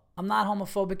all. I'm not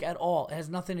homophobic at all. It has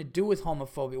nothing to do with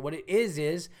homophobia. What it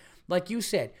is, like you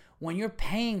said, when you're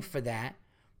paying for that,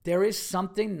 there is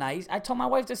something nice. I told my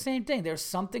wife the same thing. There's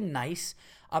something nice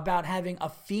about having a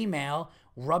female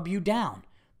rub you down.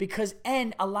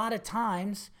 And a lot of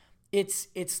times,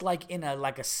 it's like in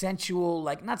a sensual,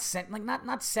 not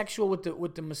sexual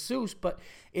with the masseuse, but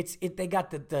they got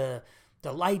the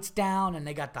lights down, and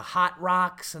they got the hot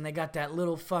rocks, and they got that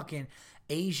little fucking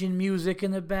Asian music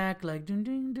in the back, like ding,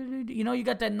 ding, ding, ding. You know, you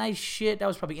got that nice shit. That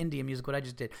was probably Indian music, what I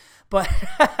just did, but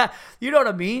you know what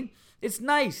I mean. It's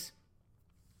nice.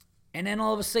 And then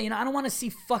all of a sudden, you know, I don't want to see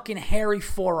fucking hairy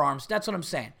forearms. That's what I'm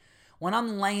saying. When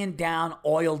I'm laying down,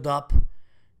 oiled up,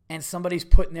 and somebody's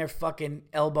putting their fucking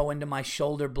elbow into my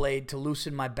shoulder blade to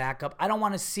loosen my back up, I don't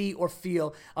want to see or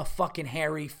feel a fucking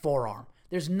hairy forearm.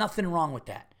 There's nothing wrong with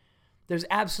that. There's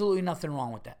absolutely nothing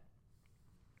wrong with that.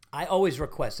 I always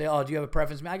request, say, do you have a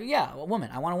preference? I go, yeah, a woman.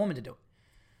 I want a woman to do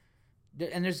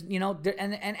it. And there's, you know,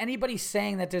 and anybody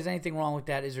saying that there's anything wrong with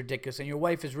that is ridiculous. And your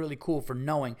wife is really cool for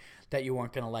knowing that you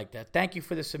weren't going to like that. Thank you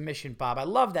for the submission, Bob. I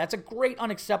love that. It's a great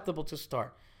unacceptable to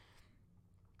start.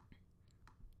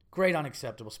 Great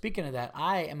unacceptable. Speaking of that,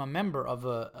 I am a member of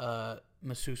a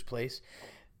masseuse place,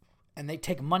 and they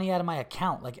take money out of my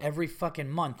account like every fucking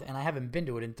month, and I haven't been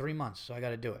to it in 3 months, so I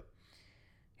got to do it.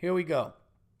 Here we go.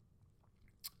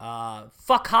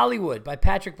 Fuck Hollywood by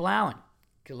Patrick Blowen.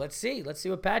 Okay, let's see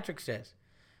what Patrick says.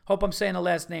 Hope I'm saying the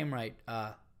last name right,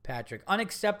 Patrick.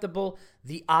 Unacceptable,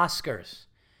 the Oscars.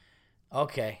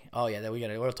 Okay. Oh yeah,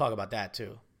 we'll talk about that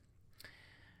too.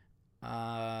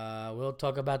 We'll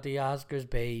talk about the Oscars,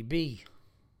 baby.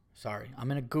 Sorry,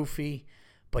 I'm in a goofy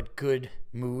but good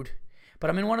mood. But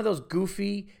I'm in one of those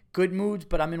goofy, good moods,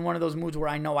 but I'm in one of those moods where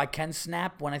I know I can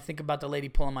snap when I think about the lady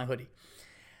pulling my hoodie.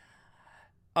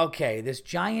 Okay, this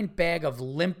giant bag of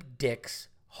limp dicks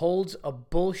holds a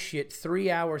bullshit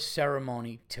 3-hour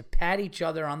ceremony to pat each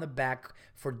other on the back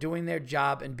for doing their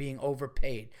job and being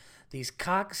overpaid. These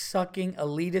cock-sucking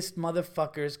elitist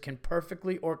motherfuckers can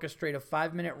perfectly orchestrate a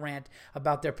 5-minute rant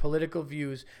about their political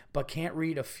views, but can't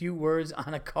read a few words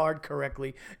on a card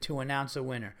correctly to announce a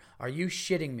winner. Are you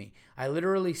shitting me? I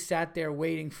literally sat there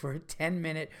waiting for a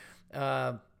 10-minute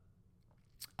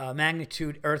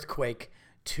magnitude earthquake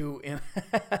to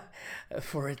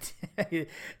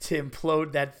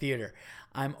implode that theater.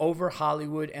 I'm over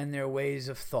Hollywood and their ways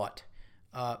of thought.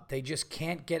 They just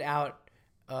can't get out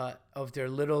of their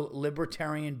little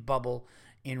libertarian bubble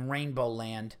in Rainbow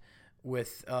Land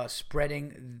with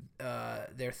spreading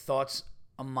their thoughts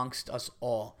amongst us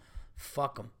all.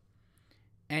 Fuck them.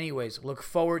 Anyways, look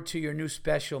forward to your new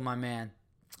special, my man.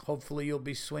 Hopefully you'll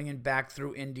be swinging back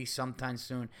through Indy sometime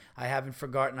soon. I haven't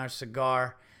forgotten our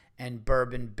cigar and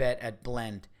bourbon bet at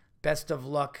Blend. Best of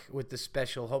luck with the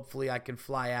special. Hopefully I can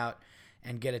fly out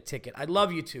and get a ticket. I'd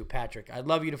love you to, Patrick. I'd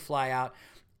love you to fly out.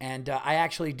 And I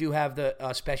actually do have the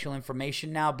special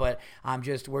information now, but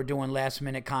we're doing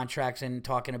last-minute contracts and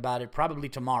talking about it probably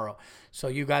tomorrow. So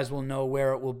you guys will know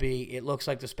where it will be. It looks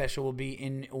like the special will be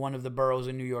in one of the boroughs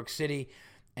in New York City,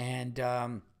 and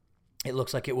it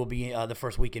looks like it will be the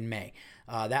first week in May.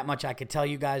 That much I could tell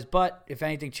you guys, but if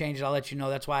anything changes, I'll let you know.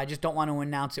 That's why I just don't want to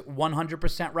announce it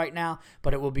 100% right now,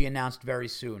 but it will be announced very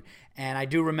soon. And I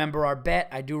do remember our bet.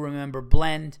 I do remember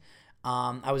Blend.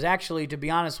 I was actually, to be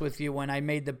honest with you, when I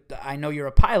made I know you're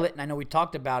a pilot, and I know we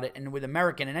talked about it, and with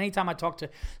American, and anytime I talk to,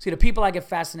 the people I get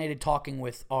fascinated talking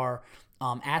with are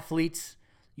athletes.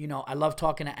 I love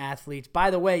talking to athletes. By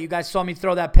the way, you guys saw me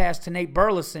throw that pass to Nate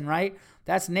Burleson, right?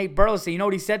 That's Nate Burleson. You know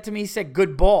what he said to me? He said,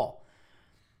 good ball.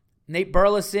 Nate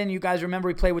Burleson, you guys remember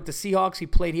he played with the Seahawks.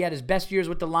 He had his best years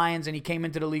with the Lions, and he came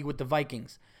into the league with the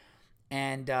Vikings.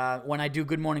 And when I do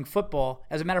Good Morning Football,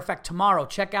 as a matter of fact, tomorrow,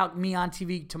 check out me on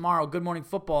TV tomorrow, Good Morning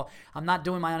Football. I'm not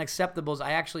doing my Unacceptables.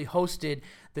 I actually hosted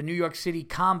the New York City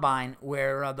Combine,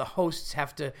 where the hosts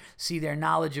have to see their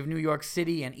knowledge of New York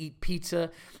City and eat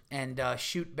pizza and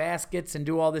shoot baskets and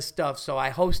do all this stuff. So I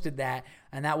hosted that,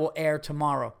 and that will air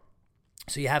tomorrow.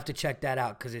 So you have to check that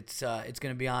out because it's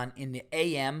going to be on in the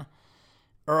AM,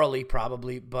 early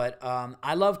probably. But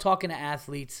I love talking to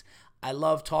athletes. I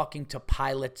love talking to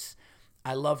pilots.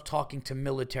 I love talking to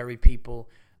military people.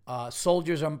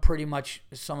 Soldiers are pretty much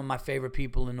some of my favorite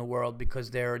people in the world because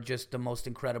they're just the most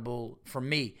incredible for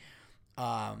me.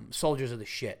 Soldiers are the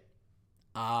shit.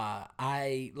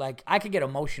 I could get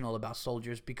emotional about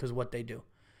soldiers because of what they do,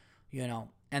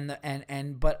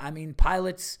 but I mean,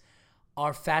 pilots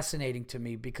are fascinating to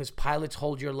me because pilots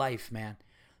hold your life, man.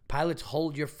 Pilots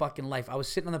hold your fucking life. I was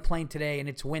sitting on the plane today and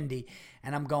it's windy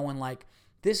and I'm going like,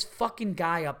 this fucking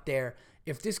guy up there,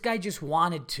 if this guy just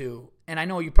wanted to, and I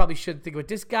know you probably shouldn't think of it,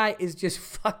 this guy is just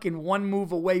fucking one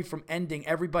move away from ending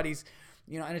everybody's,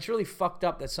 and it's really fucked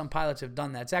up that some pilots have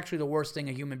done that. It's actually the worst thing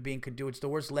a human being could do. It's the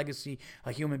worst legacy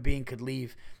a human being could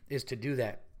leave is to do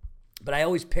that. But I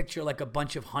always picture like a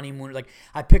bunch of honeymooners. Like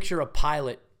I picture a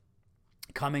pilot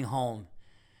coming home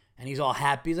and he's all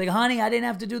happy. He's like, honey, I didn't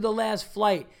have to do the last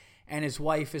flight. And his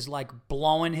wife is like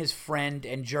blowing his friend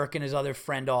and jerking his other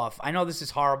friend off. I know this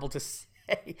is horrible to say.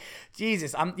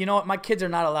 Jesus, you know what? My kids are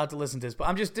not allowed to listen to this,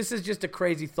 but this is just a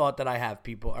crazy thought that I have,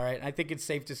 people. All right. And I think it's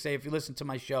safe to say if you listen to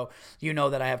my show, you know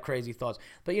that I have crazy thoughts.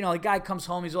 But the guy comes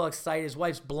home, he's all excited. His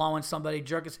wife's blowing somebody,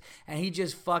 jerking, and he's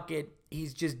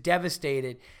just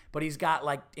devastated. But he's got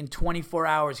like in 24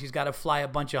 hours, he's got to fly a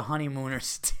bunch of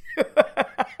honeymooners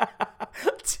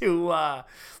to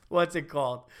what's it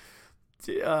called?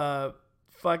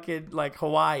 Fucking like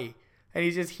Hawaii. And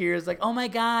he just hears like, oh my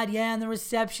God, yeah, and the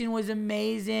reception was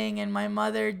amazing, and my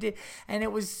mother did, and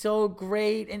it was so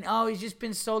great, and oh, he's just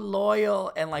been so loyal,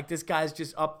 and like this guy's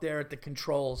just up there at the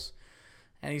controls,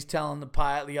 and he's telling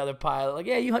the other pilot, like,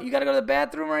 yeah, you got to go to the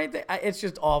bathroom or anything. It's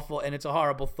just awful, and it's a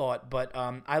horrible thought, but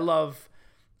I love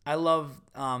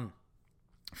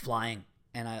flying.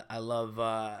 And I love,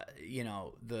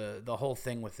 the whole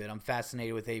thing with it. I'm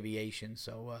fascinated with aviation.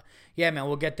 So, yeah, man,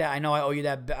 we'll get that. I know I owe you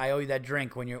that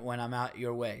drink when I'm out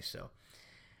your way. So,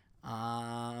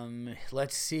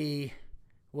 let's see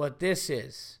what this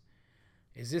is.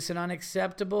 Is this an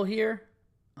unacceptable here?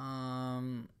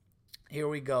 Here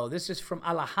we go. This is from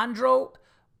Alejandro.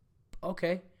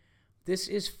 Okay. This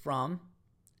is from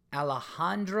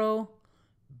Alejandro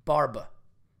Barba.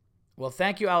 Well,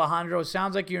 thank you, Alejandro.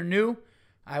 Sounds like you're new.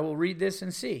 I will read this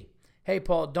and see. Hey,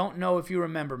 Paul, don't know if you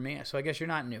remember me, so I guess you're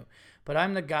not new. But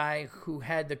I'm the guy who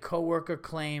had the coworker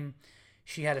claim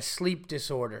she had a sleep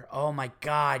disorder. Oh, my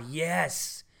God,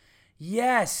 yes.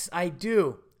 Yes, I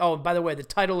do. Oh, by the way, the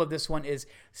title of this one is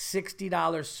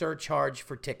 $60 Surcharge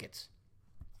for Tickets.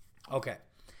 Okay.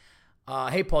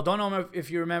 Hey, Paul, don't know if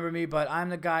you remember me, but I'm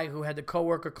the guy who had the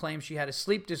coworker claim she had a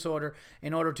sleep disorder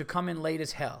in order to come in late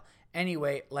as hell.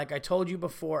 Anyway, like I told you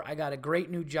before, I got a great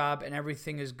new job and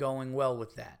everything is going well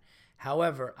with that.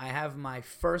 However, I have my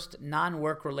first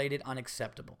non-work related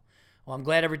unacceptable. Well, I'm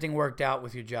glad everything worked out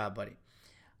with your job, buddy.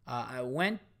 I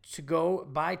went to go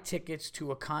buy tickets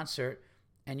to a concert,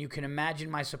 and you can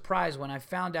imagine my surprise when I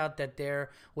found out that there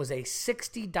was a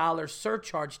 $60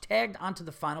 surcharge tagged onto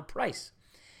the final price.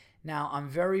 Now, I'm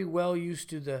very well used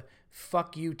to the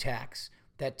fuck you tax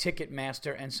that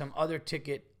Ticketmaster and some other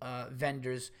ticket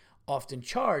vendors often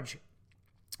charge,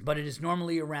 but it is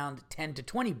normally around $10 to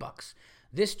 $20.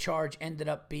 This charge ended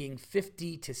up being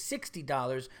 $50 to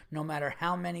 $60 no matter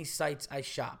how many sites I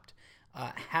shopped.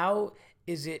 How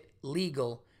is it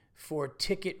legal for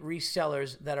ticket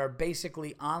resellers that are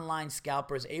basically online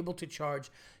scalpers able to charge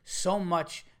so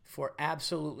much for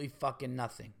absolutely fucking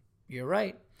nothing? You're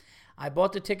right. I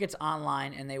bought the tickets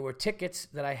online and they were tickets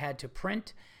that I had to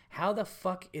print. How the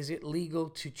fuck is it legal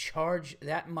to charge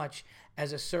that much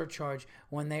as a surcharge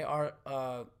when they are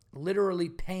literally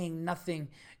paying nothing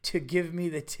to give me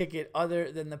the ticket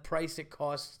other than the price it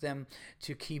costs them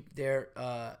to keep their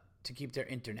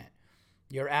internet?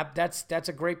 Your app, that's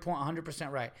a great point,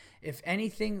 100% right. If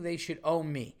anything, they should owe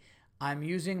me. I'm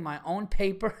using my own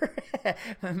paper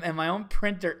and my own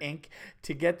printer ink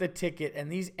to get the ticket,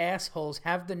 and these assholes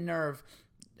have the nerve,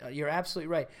 you're absolutely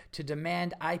right, to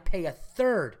demand I pay a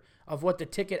third of what the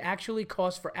ticket actually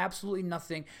costs for absolutely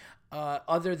nothing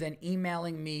other than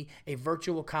emailing me a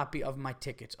virtual copy of my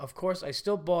tickets. Of course, I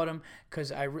still bought them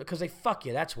because they fuck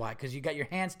you. That's why, because you got your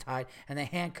hands tied and they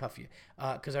handcuff you.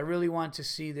 Because I really want to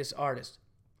see this artist.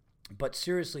 But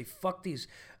seriously, fuck these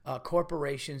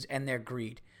corporations and their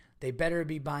greed. They better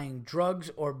be buying drugs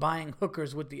or buying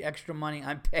hookers with the extra money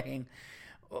I'm paying,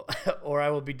 or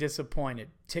I will be disappointed.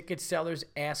 Ticket sellers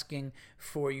asking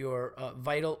for your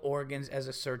vital organs as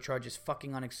a surcharge is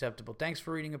fucking unacceptable. Thanks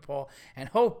for reading it, Paul, and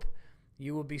hope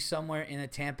you will be somewhere in the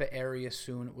Tampa area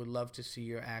soon. Would love to see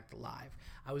your act live.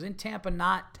 I was in Tampa,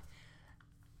 I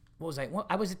was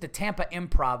at the Tampa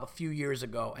Improv a few years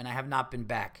ago, and I have not been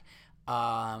back.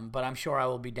 But I'm sure I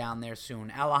will be down there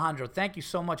soon. Alejandro, thank you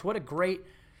so much. What a great...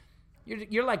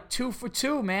 You're like 2 for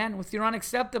 2, man, with your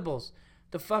unacceptables.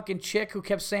 The fucking chick who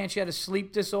kept saying she had a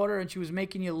sleep disorder and she was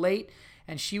making you late,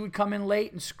 and she would come in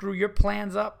late and screw your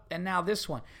plans up. And now this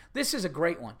one. This is a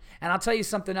great one. And I'll tell you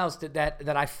something else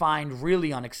that I find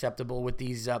really unacceptable with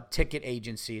these ticket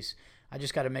agencies. I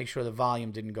just got to make sure the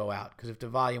volume didn't go out, because if the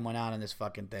volume went out on this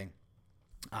fucking thing.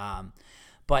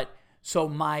 So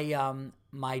my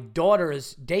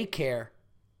daughter's daycare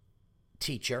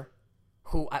teacher,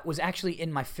 who was actually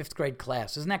in my 5th grade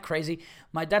class. Isn't that crazy?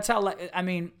 I guess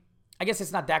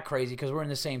it's not that crazy because we're in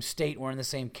the same state, we're in the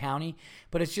same county,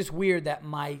 but it's just weird that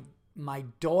my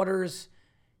daughter's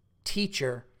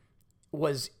teacher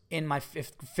was in my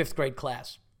fifth grade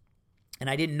class. And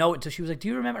I didn't know it until she was like, "Do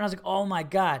you remember?" And I was like, "Oh my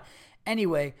God."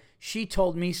 Anyway, she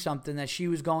told me something, that she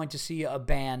was going to see a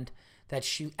band that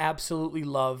she absolutely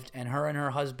loved, and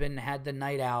her husband had the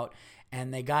night out,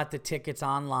 and they got the tickets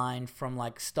online from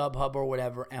like StubHub or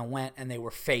whatever, and went, and they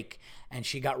were fake, and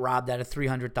she got robbed out of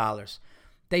 $300.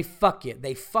 They fuck you.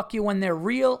 They fuck you when they're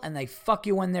real, and they fuck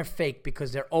you when they're fake,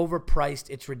 because they're overpriced.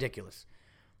 It's ridiculous.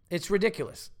 It's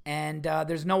ridiculous, and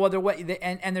there's no other way,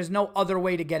 and there's no other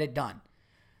way to get it done.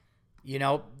 You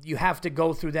know, you have to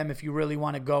go through them if you really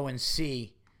want to go and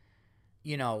see,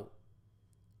 the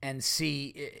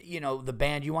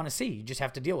band you want to see. You just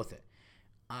have to deal with it.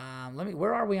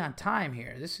 Where are we on time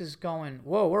here? This is going,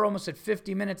 whoa, we're almost at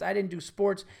 50 minutes. I didn't do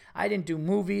sports. I didn't do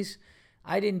movies.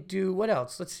 I didn't do, what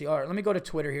else? Let's see. All right, let me go to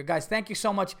Twitter here. Guys, thank you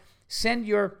so much. Send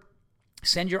your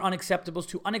unacceptables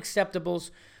to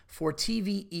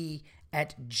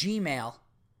unacceptablesfortve@gmail.com.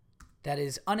 That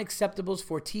is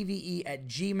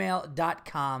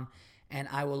unacceptablesfortve@gmail.com, and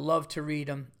I will love to read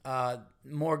them.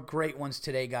 More great ones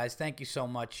today, guys. Thank you so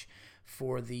much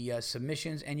for the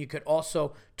submissions, and you could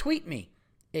also tweet me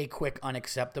a quick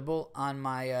unacceptable on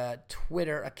my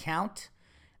Twitter account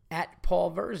at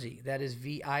Paul Verzi. That is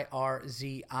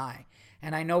Virzi.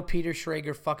 And I know Peter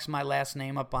Schrager fucks my last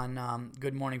name up on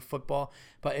Good Morning Football,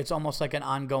 but it's almost like an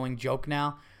ongoing joke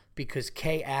now, because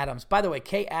Kay Adams, by the way,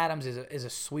 Kay Adams is a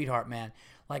sweetheart, man.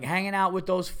 Like, hanging out with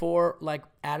those four, like,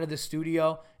 out of the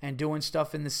studio and doing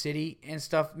stuff in the city and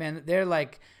stuff, man, they're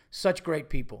like such great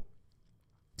people.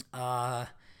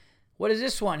 What is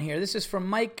this one here? This is from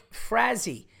Mike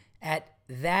Frazee at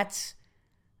That's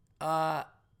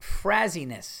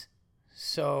Phrasiness.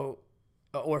 So,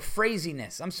 or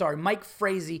Phrasiness. I'm sorry, Mike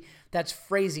Frazee. That's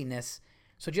Phrasiness.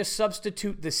 So just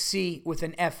substitute the C with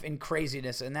an F in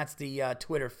craziness, and that's the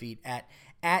Twitter feed at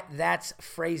That's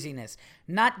Phrasiness.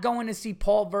 Not going to see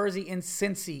Paul Verzi in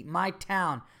Cincy, my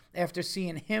town, after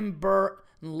seeing him, Burr,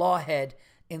 and Lawhead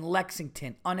in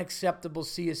Lexington. Unacceptable.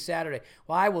 See you Saturday.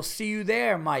 Well, I will see you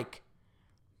there, Mike.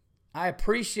 I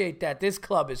appreciate that. This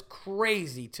club is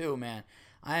crazy too, man.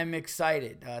 I am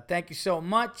excited. Thank you so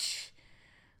much.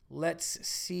 Let's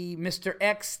see. Mr.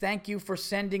 X, thank you for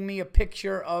sending me a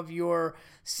picture of your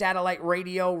satellite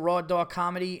radio Raw Dog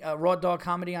Comedy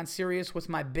on Sirius with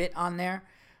my bit on there.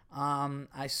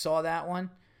 I saw that one.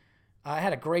 I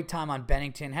had a great time on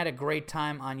Bennington. Had a great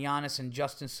time on Giannis and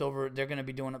Justin Silver. They're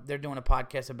doing a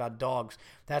podcast about dogs.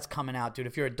 That's coming out, dude.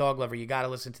 If you're a dog lover, you got to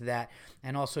listen to that.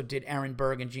 And also did Aaron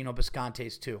Berg and Gino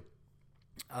Biscontes too.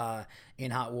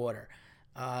 In Hot Water.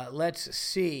 Let's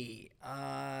see.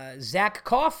 Zach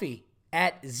Coffee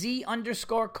at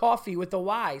Z_coffee with a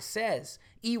Y says,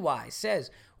 EY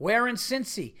says, where in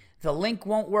Cincy? The link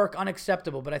won't work.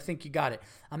 Unacceptable, but I think you got it.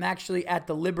 I'm actually at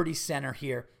the Liberty Center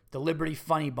here, the Liberty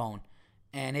Funny Bone,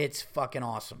 and it's fucking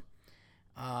awesome.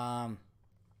 All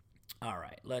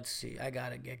right, let's see. I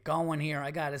got to get going here.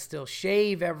 I got to still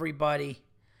shave, everybody.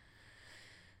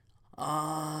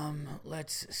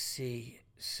 Let's see.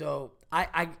 So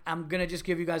I'm going to just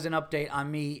give you guys an update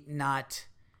on me not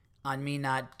on me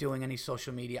not doing any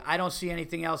social media. I don't see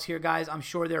anything else here, guys. I'm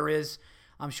sure there is.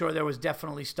 I'm sure there was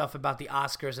definitely stuff about the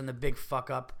Oscars and the big fuck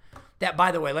up. That,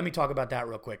 by the way, let me talk about that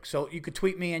real quick. So you could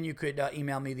tweet me and you could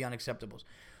email me the unacceptables.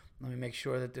 Let me make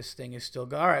sure that this thing is still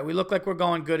good. All right, we look like we're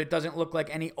going good. It doesn't look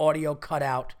like any audio cut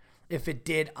out. If it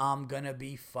did, I'm going to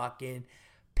be fucking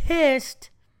pissed.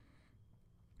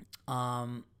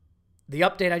 The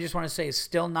update I just want to say is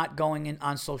still not going in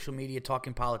on social media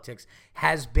talking politics.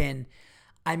 Has been.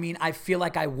 I mean, I feel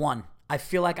like I won. I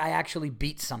feel like I actually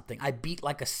beat something. I beat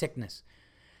like a sickness.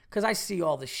 Because I see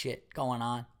all the shit going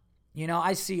on. You know,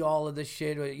 I see all of the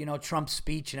shit, you know, Trump's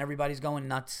speech and everybody's going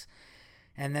nuts.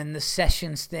 And then the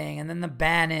Sessions thing, and then the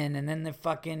Bannon, and then the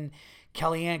fucking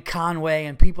Kellyanne Conway,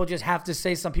 and people just have to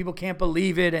say something. People can't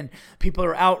believe it, and people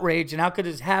are outraged, and how could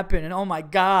this happen? And oh my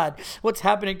God, what's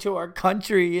happening to our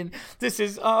country? And this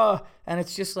is, and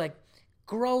it's just like,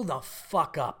 grow the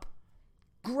fuck up.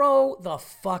 Grow the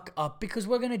fuck up, because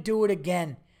we're going to do it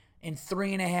again in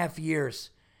 3.5 years.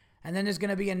 And then there's going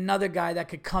to be another guy that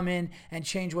could come in and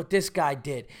change what this guy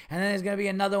did. And then there's going to be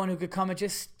another one who could come and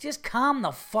just calm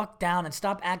the fuck down and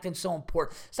stop acting so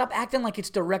important. Stop acting like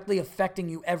it's directly affecting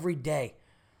you every day.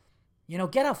 You know,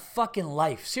 get a fucking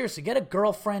life. Seriously, get a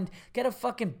girlfriend, get a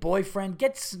fucking boyfriend,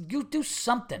 you do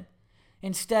something.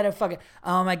 Instead of fucking,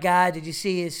 oh my God, did you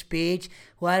see his speech?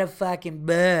 What a fucking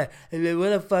what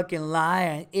a fucking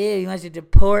liar. Ew, he wants to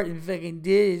deport and fucking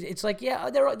did. It's like,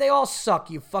 yeah, they all suck,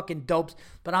 you fucking dopes.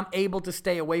 But I'm able to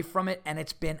stay away from it, and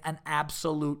it's been an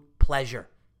absolute pleasure.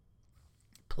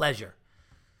 Pleasure.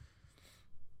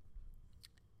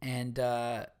 And,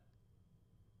 all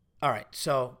right,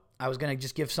 so I was going to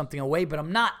just give something away, but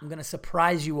I'm not. I'm going to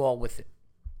surprise you all with it.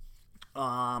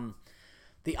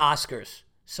 The Oscars.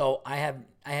 So I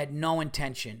had no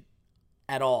intention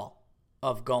at all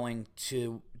of going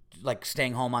to, like,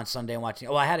 staying home on Sunday and watching.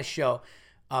 Oh, I had a show.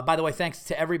 By the way, thanks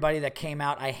to everybody that came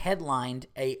out. I headlined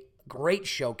a great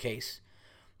showcase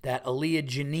that Aaliyah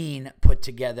Janine put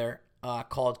together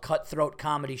called Cutthroat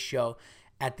Comedy Show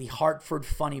at the Hartford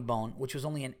Funny Bone, which was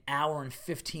only an hour and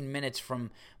 15 minutes from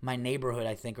my neighborhood,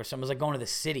 I think, or something. It was like going to the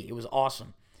city. It was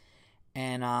awesome.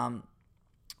 And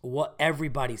what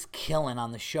everybody's killing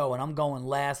on the show, and I'm going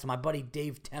last. My buddy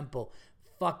Dave Temple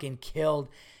fucking killed,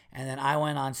 and then I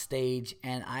went on stage,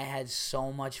 and I had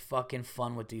so much fucking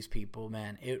fun with these people,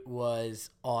 man. It was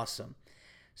awesome.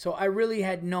 So I really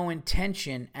had no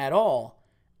intention at all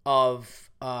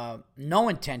of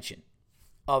watching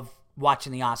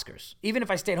the Oscars. Even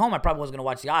if I stayed home, I probably wasn't going to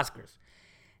watch the Oscars.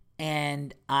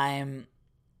 And I'm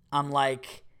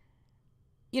like,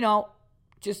 you know,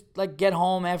 just like get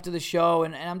home after the show,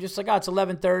 and I'm just like, oh, it's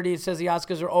 11:30. It says the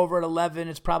Oscars are over at 11.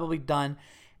 It's probably done.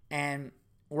 And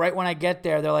right when I get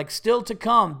there, they're like, still to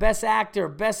come, Best Actor,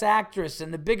 Best Actress,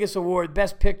 and the biggest award,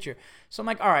 Best Picture. So I'm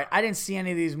like, all right, I didn't see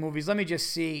any of these movies. Let me just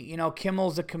see. You know,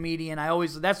 Kimmel's a comedian.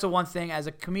 That's the one thing as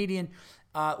a comedian,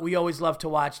 we always love to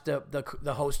watch the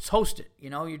hosts host it.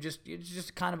 You know, it's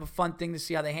just kind of a fun thing to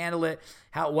see how they handle it,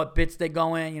 what bits they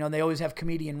go in. You know, they always have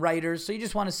comedian writers, so you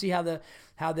just want to see how their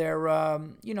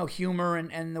humor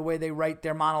and the way they write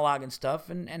their monologue and stuff,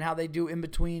 and how they do in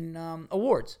between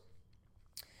awards.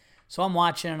 So I'm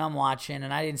watching,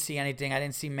 and I didn't see anything. I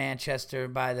didn't see Manchester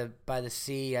by the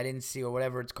Sea. I didn't see, or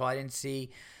whatever it's called. I didn't see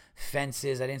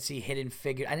Fences. I didn't see Hidden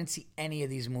Figures. I didn't see any of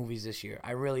these movies this year.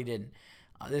 I really didn't.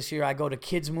 This year I go to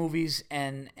kids movies,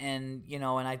 and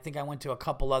I think I went to a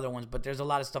couple other ones, but there's a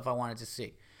lot of stuff I wanted to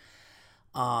see.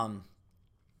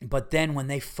 But then when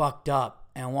they fucked up,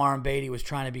 and Warren Beatty was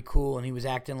trying to be cool, and he was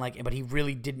acting like, but he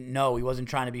really didn't know. He wasn't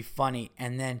trying to be funny.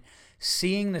 And then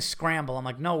seeing the scramble, I'm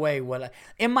like, no way.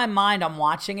 In my mind, I'm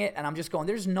watching it, and I'm just going,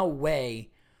 there's no way,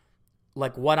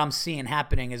 like, what I'm seeing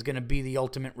happening is going to be the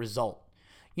ultimate result.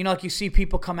 You know, like, you see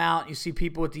people come out, you see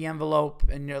people with the envelope,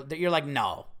 and you're like,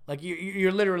 no. Like,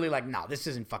 you're literally like, no, this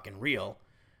isn't fucking real.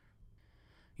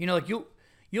 You know, like,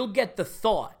 you'll get the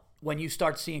thought when you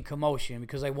start seeing commotion,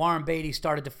 because, like, Warren Beatty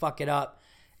started to fuck it up,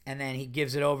 and then he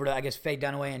gives it over to, I guess, Faye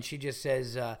Dunaway, and she just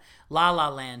says La La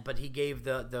Land, but he gave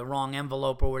the wrong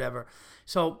envelope or whatever.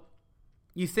 So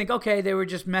you think, okay, they were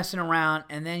just messing around,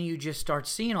 and then you just start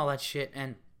seeing all that shit.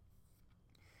 And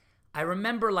I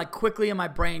remember, like, quickly in my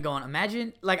brain going,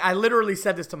 imagine, like, I literally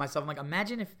said this to myself. I'm like,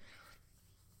 imagine if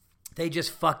they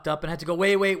just fucked up and had to go,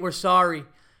 wait, we're sorry.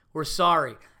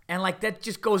 And, like, that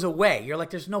just goes away. You're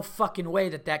like, there's no fucking way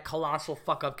that colossal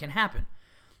fuck up can happen.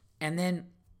 And then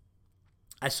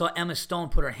I saw Emma Stone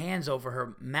put her hands over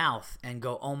her mouth and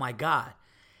go, oh my God.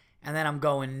 And then I'm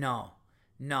going, no.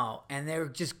 And they're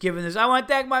just giving this, I want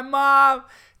to thank my mom.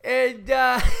 And,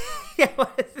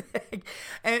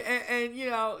 and you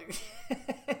know,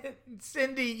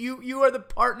 Cindy, you are the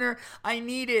partner I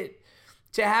needed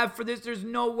to have for this. There's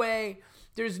no way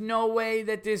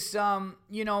that this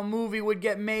movie would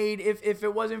get made if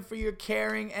it wasn't for your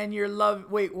caring and your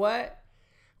love. Wait, what?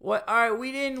 What? All right,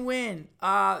 we didn't win.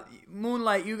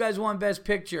 Moonlight, you guys won Best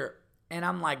Picture. And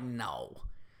I'm like, no.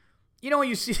 You know when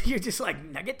you see, you're just like,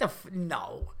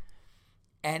 no.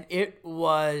 And it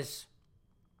was,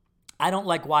 I don't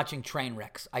like watching train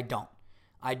wrecks. I don't.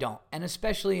 And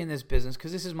especially in this business,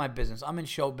 because this is my business. I'm in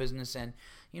show business, and,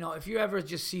 if you ever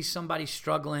just see somebody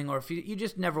struggling, or if you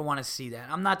just never want to see that.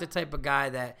 I'm not the type of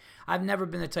guy I've never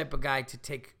been the type of guy to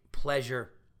take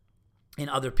pleasure in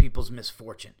other people's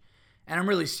misfortune. And I'm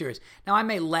really serious. Now, I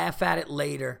may laugh at it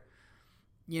later.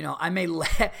 I may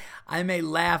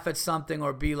laugh at something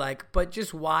or be like, but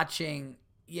just watching,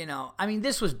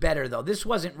 this was better though. This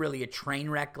wasn't really a train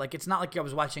wreck. Like, it's not like I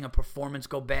was watching a performance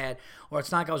go bad, or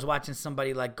it's not like I was watching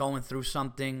somebody like going through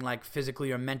something like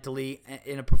physically or mentally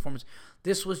in a performance.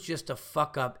 This was just a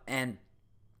fuck up, and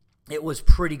it was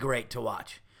pretty great to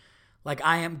watch. Like,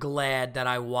 I am glad that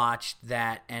I watched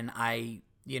that, and I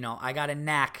got a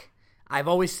knack. I've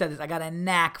always said this. I got a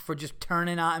knack for just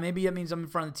turning on. Maybe it means I'm in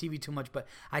front of the TV too much, but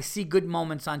I see good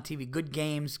moments on TV, good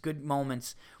games, good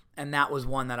moments, and that was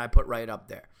one that I put right up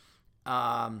there.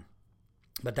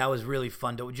 But that was really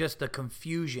fun. Just the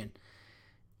confusion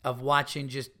of watching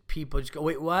just people just go,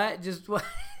 wait, what? Just what?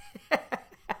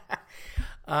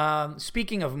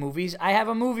 Speaking of movies, I have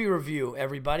a movie review,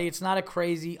 everybody. It's not a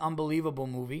crazy, unbelievable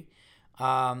movie.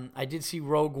 I did see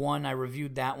Rogue One. I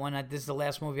reviewed that one. This is the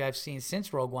last movie I've seen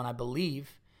since Rogue One, I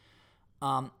believe.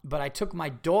 But I took my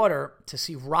daughter to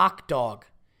see Rock Dog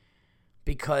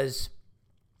because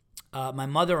my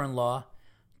mother-in-law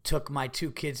took my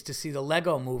two kids to see the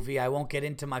Lego movie. I won't get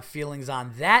into my feelings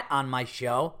on that on my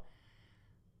show.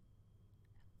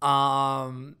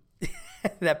 That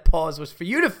pause was for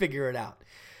you to figure it out.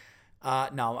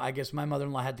 No, I guess my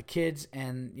mother-in-law had the kids,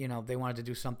 and, they wanted to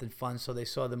do something fun, so they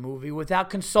saw the movie without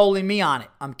consoling me on it.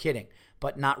 I'm kidding,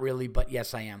 but not really, but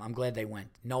yes, I am. I'm glad they went.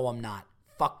 No, I'm not.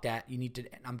 Fuck that.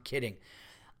 I'm kidding.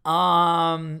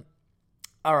 All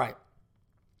right.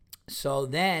 So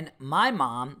then my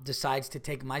mom decides to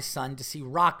take my son to see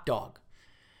Rock Dog.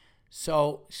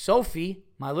 So Sophie,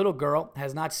 my little girl,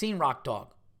 has not seen Rock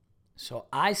Dog. So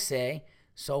I say,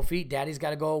 Sophie, Daddy's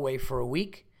got to go away for a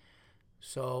week.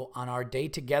 So on our day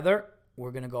together,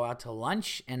 we're going to go out to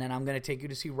lunch, and then I'm going to take you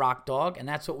to see Rock Dog. And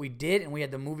that's what we did, and we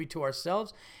had the movie to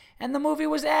ourselves. And the movie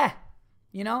was the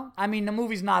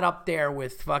movie's not up there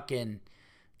with fucking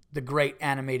the great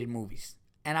animated movies.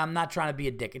 And I'm not trying to be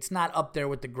a dick. It's not up there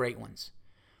with the great ones.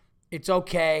 It's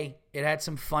okay. It had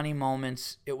some funny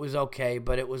moments. It was okay,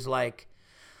 but it was like,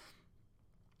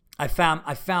 I found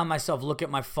myself look at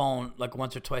my phone like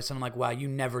once or twice, and I'm like, wow, you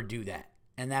never do that.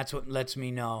 And that's what lets me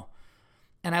know.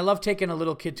 And I love taking a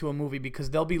little kid to a movie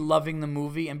because they'll be loving the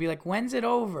movie and be like, when's it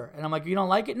over? And I'm like, you don't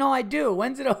like it? No, I do.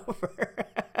 When's it over?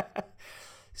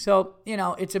 So,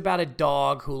 it's about a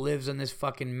dog who lives on this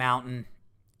fucking mountain,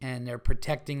 and they're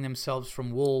protecting themselves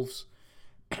from wolves.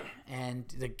 And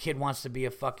the kid wants to be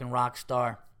a fucking rock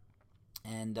star.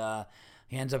 And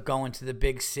he ends up going to the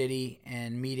big city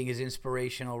and meeting his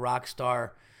inspirational rock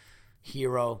star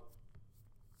hero,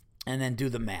 and then do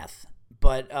the math.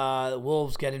 But the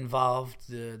wolves get involved.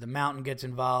 The mountain gets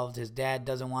involved. His dad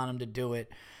doesn't want him to do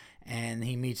it. And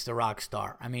he meets the rock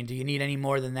star. I mean, do you need any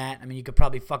more than that? I mean, you could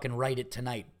probably fucking write it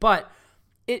tonight. But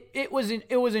it was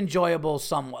enjoyable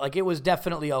somewhat. Like, it was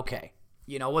definitely okay.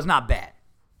 It was not bad.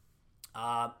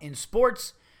 In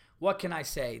sports, what can I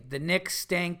say? The Knicks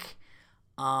stink.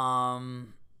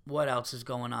 What else is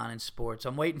going on in sports?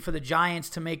 I'm waiting for the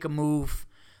Giants to make a move.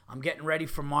 I'm getting ready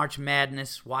for March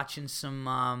Madness. Watching some,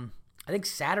 I think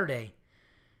Saturday.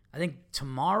 I think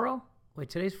tomorrow. Wait,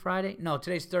 today's Friday? No,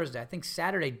 today's Thursday. I think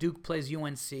Saturday Duke plays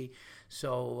UNC.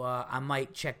 So I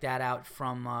might check that out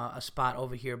from a spot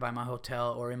over here by my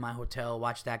hotel or in my hotel.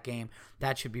 Watch that game.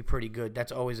 That should be pretty good.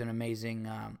 That's always an amazing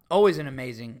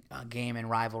game and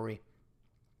rivalry.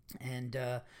 And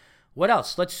what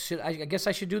else? I guess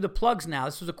I should do the plugs now.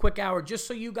 This was a quick hour just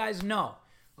so you guys know.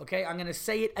 Okay, I'm going to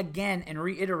say it again and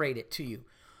reiterate it to you.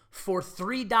 For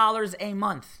 $3 a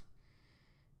month,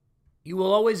 you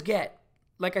will always get,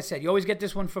 like I said, you always get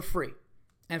this one for free.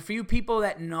 And for you people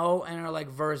that know and are like,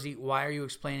 Verzi, why are you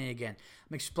explaining it again?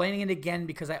 I'm explaining it again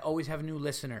because I always have new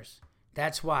listeners.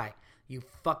 That's why.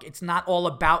 It's not all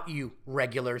about you,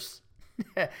 regulars.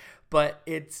 But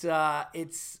it's the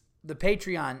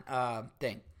Patreon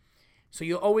thing. So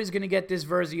you're always going to get this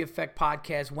Verzi Effect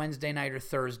podcast Wednesday night or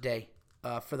Thursday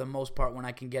for the most part when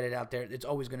I can get it out there. It's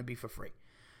always going to be for free.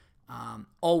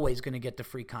 Always going to get the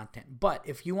free content. But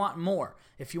if you want more,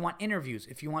 if you want interviews,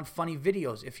 if you want funny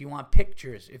videos, if you want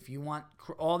pictures, if you want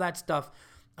all that stuff,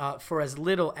 for as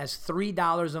little as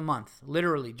 $3 a month,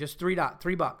 literally just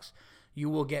 $3, you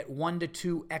will get 1 to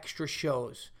 2 extra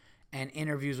shows and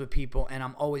interviews with people, and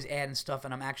I'm always adding stuff,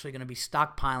 and I'm actually going to be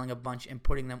stockpiling a bunch and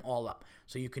putting them all up,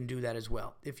 so you can do that as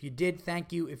well. If you did,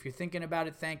 thank you. If you're thinking about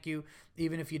it, thank you.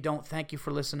 Even if you don't, thank you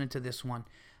for listening to this one.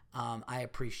 I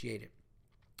appreciate it.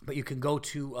 But you can go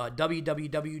to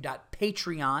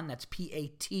www.patreon, that's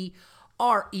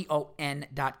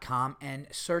patreon.com, and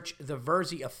search The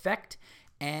Verzi Effect,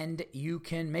 and you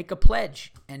can make a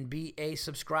pledge and be a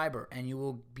subscriber, and you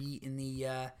will be in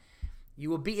the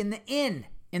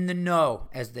in the know,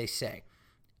 as they say.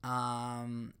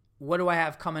 What do I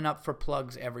have coming up for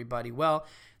plugs, everybody? Well,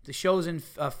 the shows in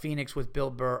Phoenix with Bill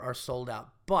Burr are sold out,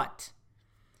 but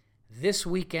this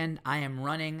weekend I am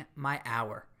running my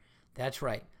hour. That's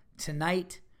right.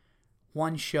 Tonight,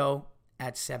 one show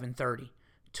at 7:30.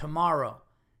 Tomorrow,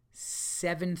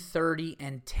 7:30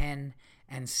 and 10,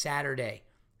 and Saturday,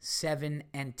 7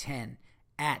 and 10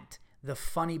 at the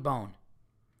Funny Bone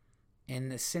in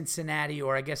the Cincinnati,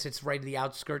 or I guess it's right at the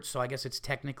outskirts, so I guess it's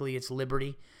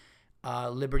Liberty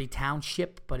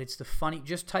Township, but it's the Funny.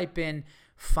 Just type in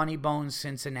Funny Bone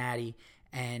Cincinnati,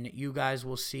 and you guys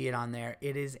will see it on there.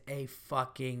 It is a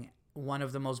fucking one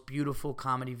of the most beautiful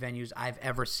comedy venues I've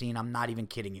ever seen. I'm not even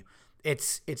kidding you.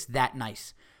 It's that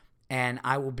nice. And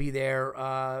I will be there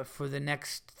for the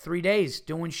next 3 days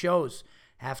doing shows.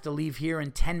 Have to leave here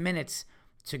in 10 minutes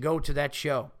to go to that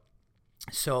show.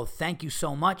 So thank you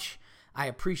so much. I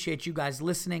appreciate you guys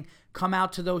listening. Come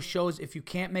out to those shows. If you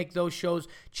can't make those shows,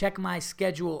 check my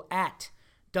schedule at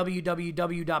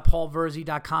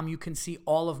www.paulverzi.com. You can see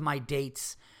all of my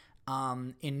dates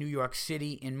in New York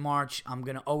City in March. I'm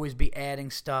going to always be adding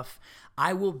stuff.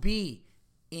 I will be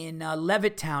in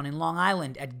Levittown in Long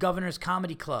Island at Governor's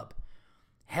Comedy Club,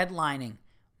 headlining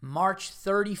March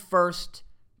 31st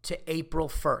to April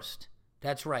 1st.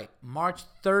 That's right, March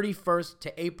 31st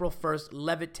to April 1st,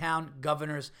 Levittown,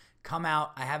 Governor's. Come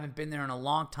out. I haven't been there in a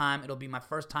long time. It'll be my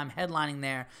first time headlining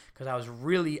there because I was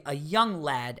really a young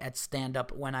lad at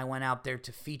stand-up when I went out there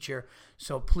to feature.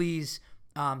 So please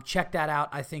check that out.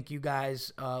 I think you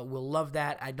guys will love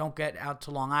that. I don't get out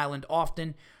to Long Island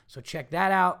often, so check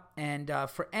that out. And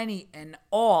for any and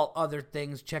all other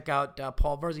things, check out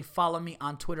Paul Verzi. Follow me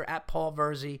on Twitter at Paul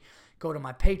Verzi. Go to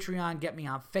my Patreon. Get me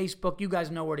on Facebook. You guys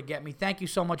know where to get me. Thank you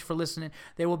so much for listening.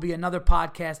 There will be another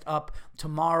podcast up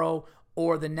tomorrow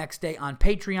or the next day on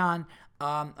Patreon.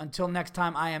 Until next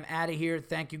time, I am out of here.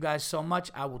 Thank you guys so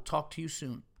much. I will talk to you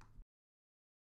soon.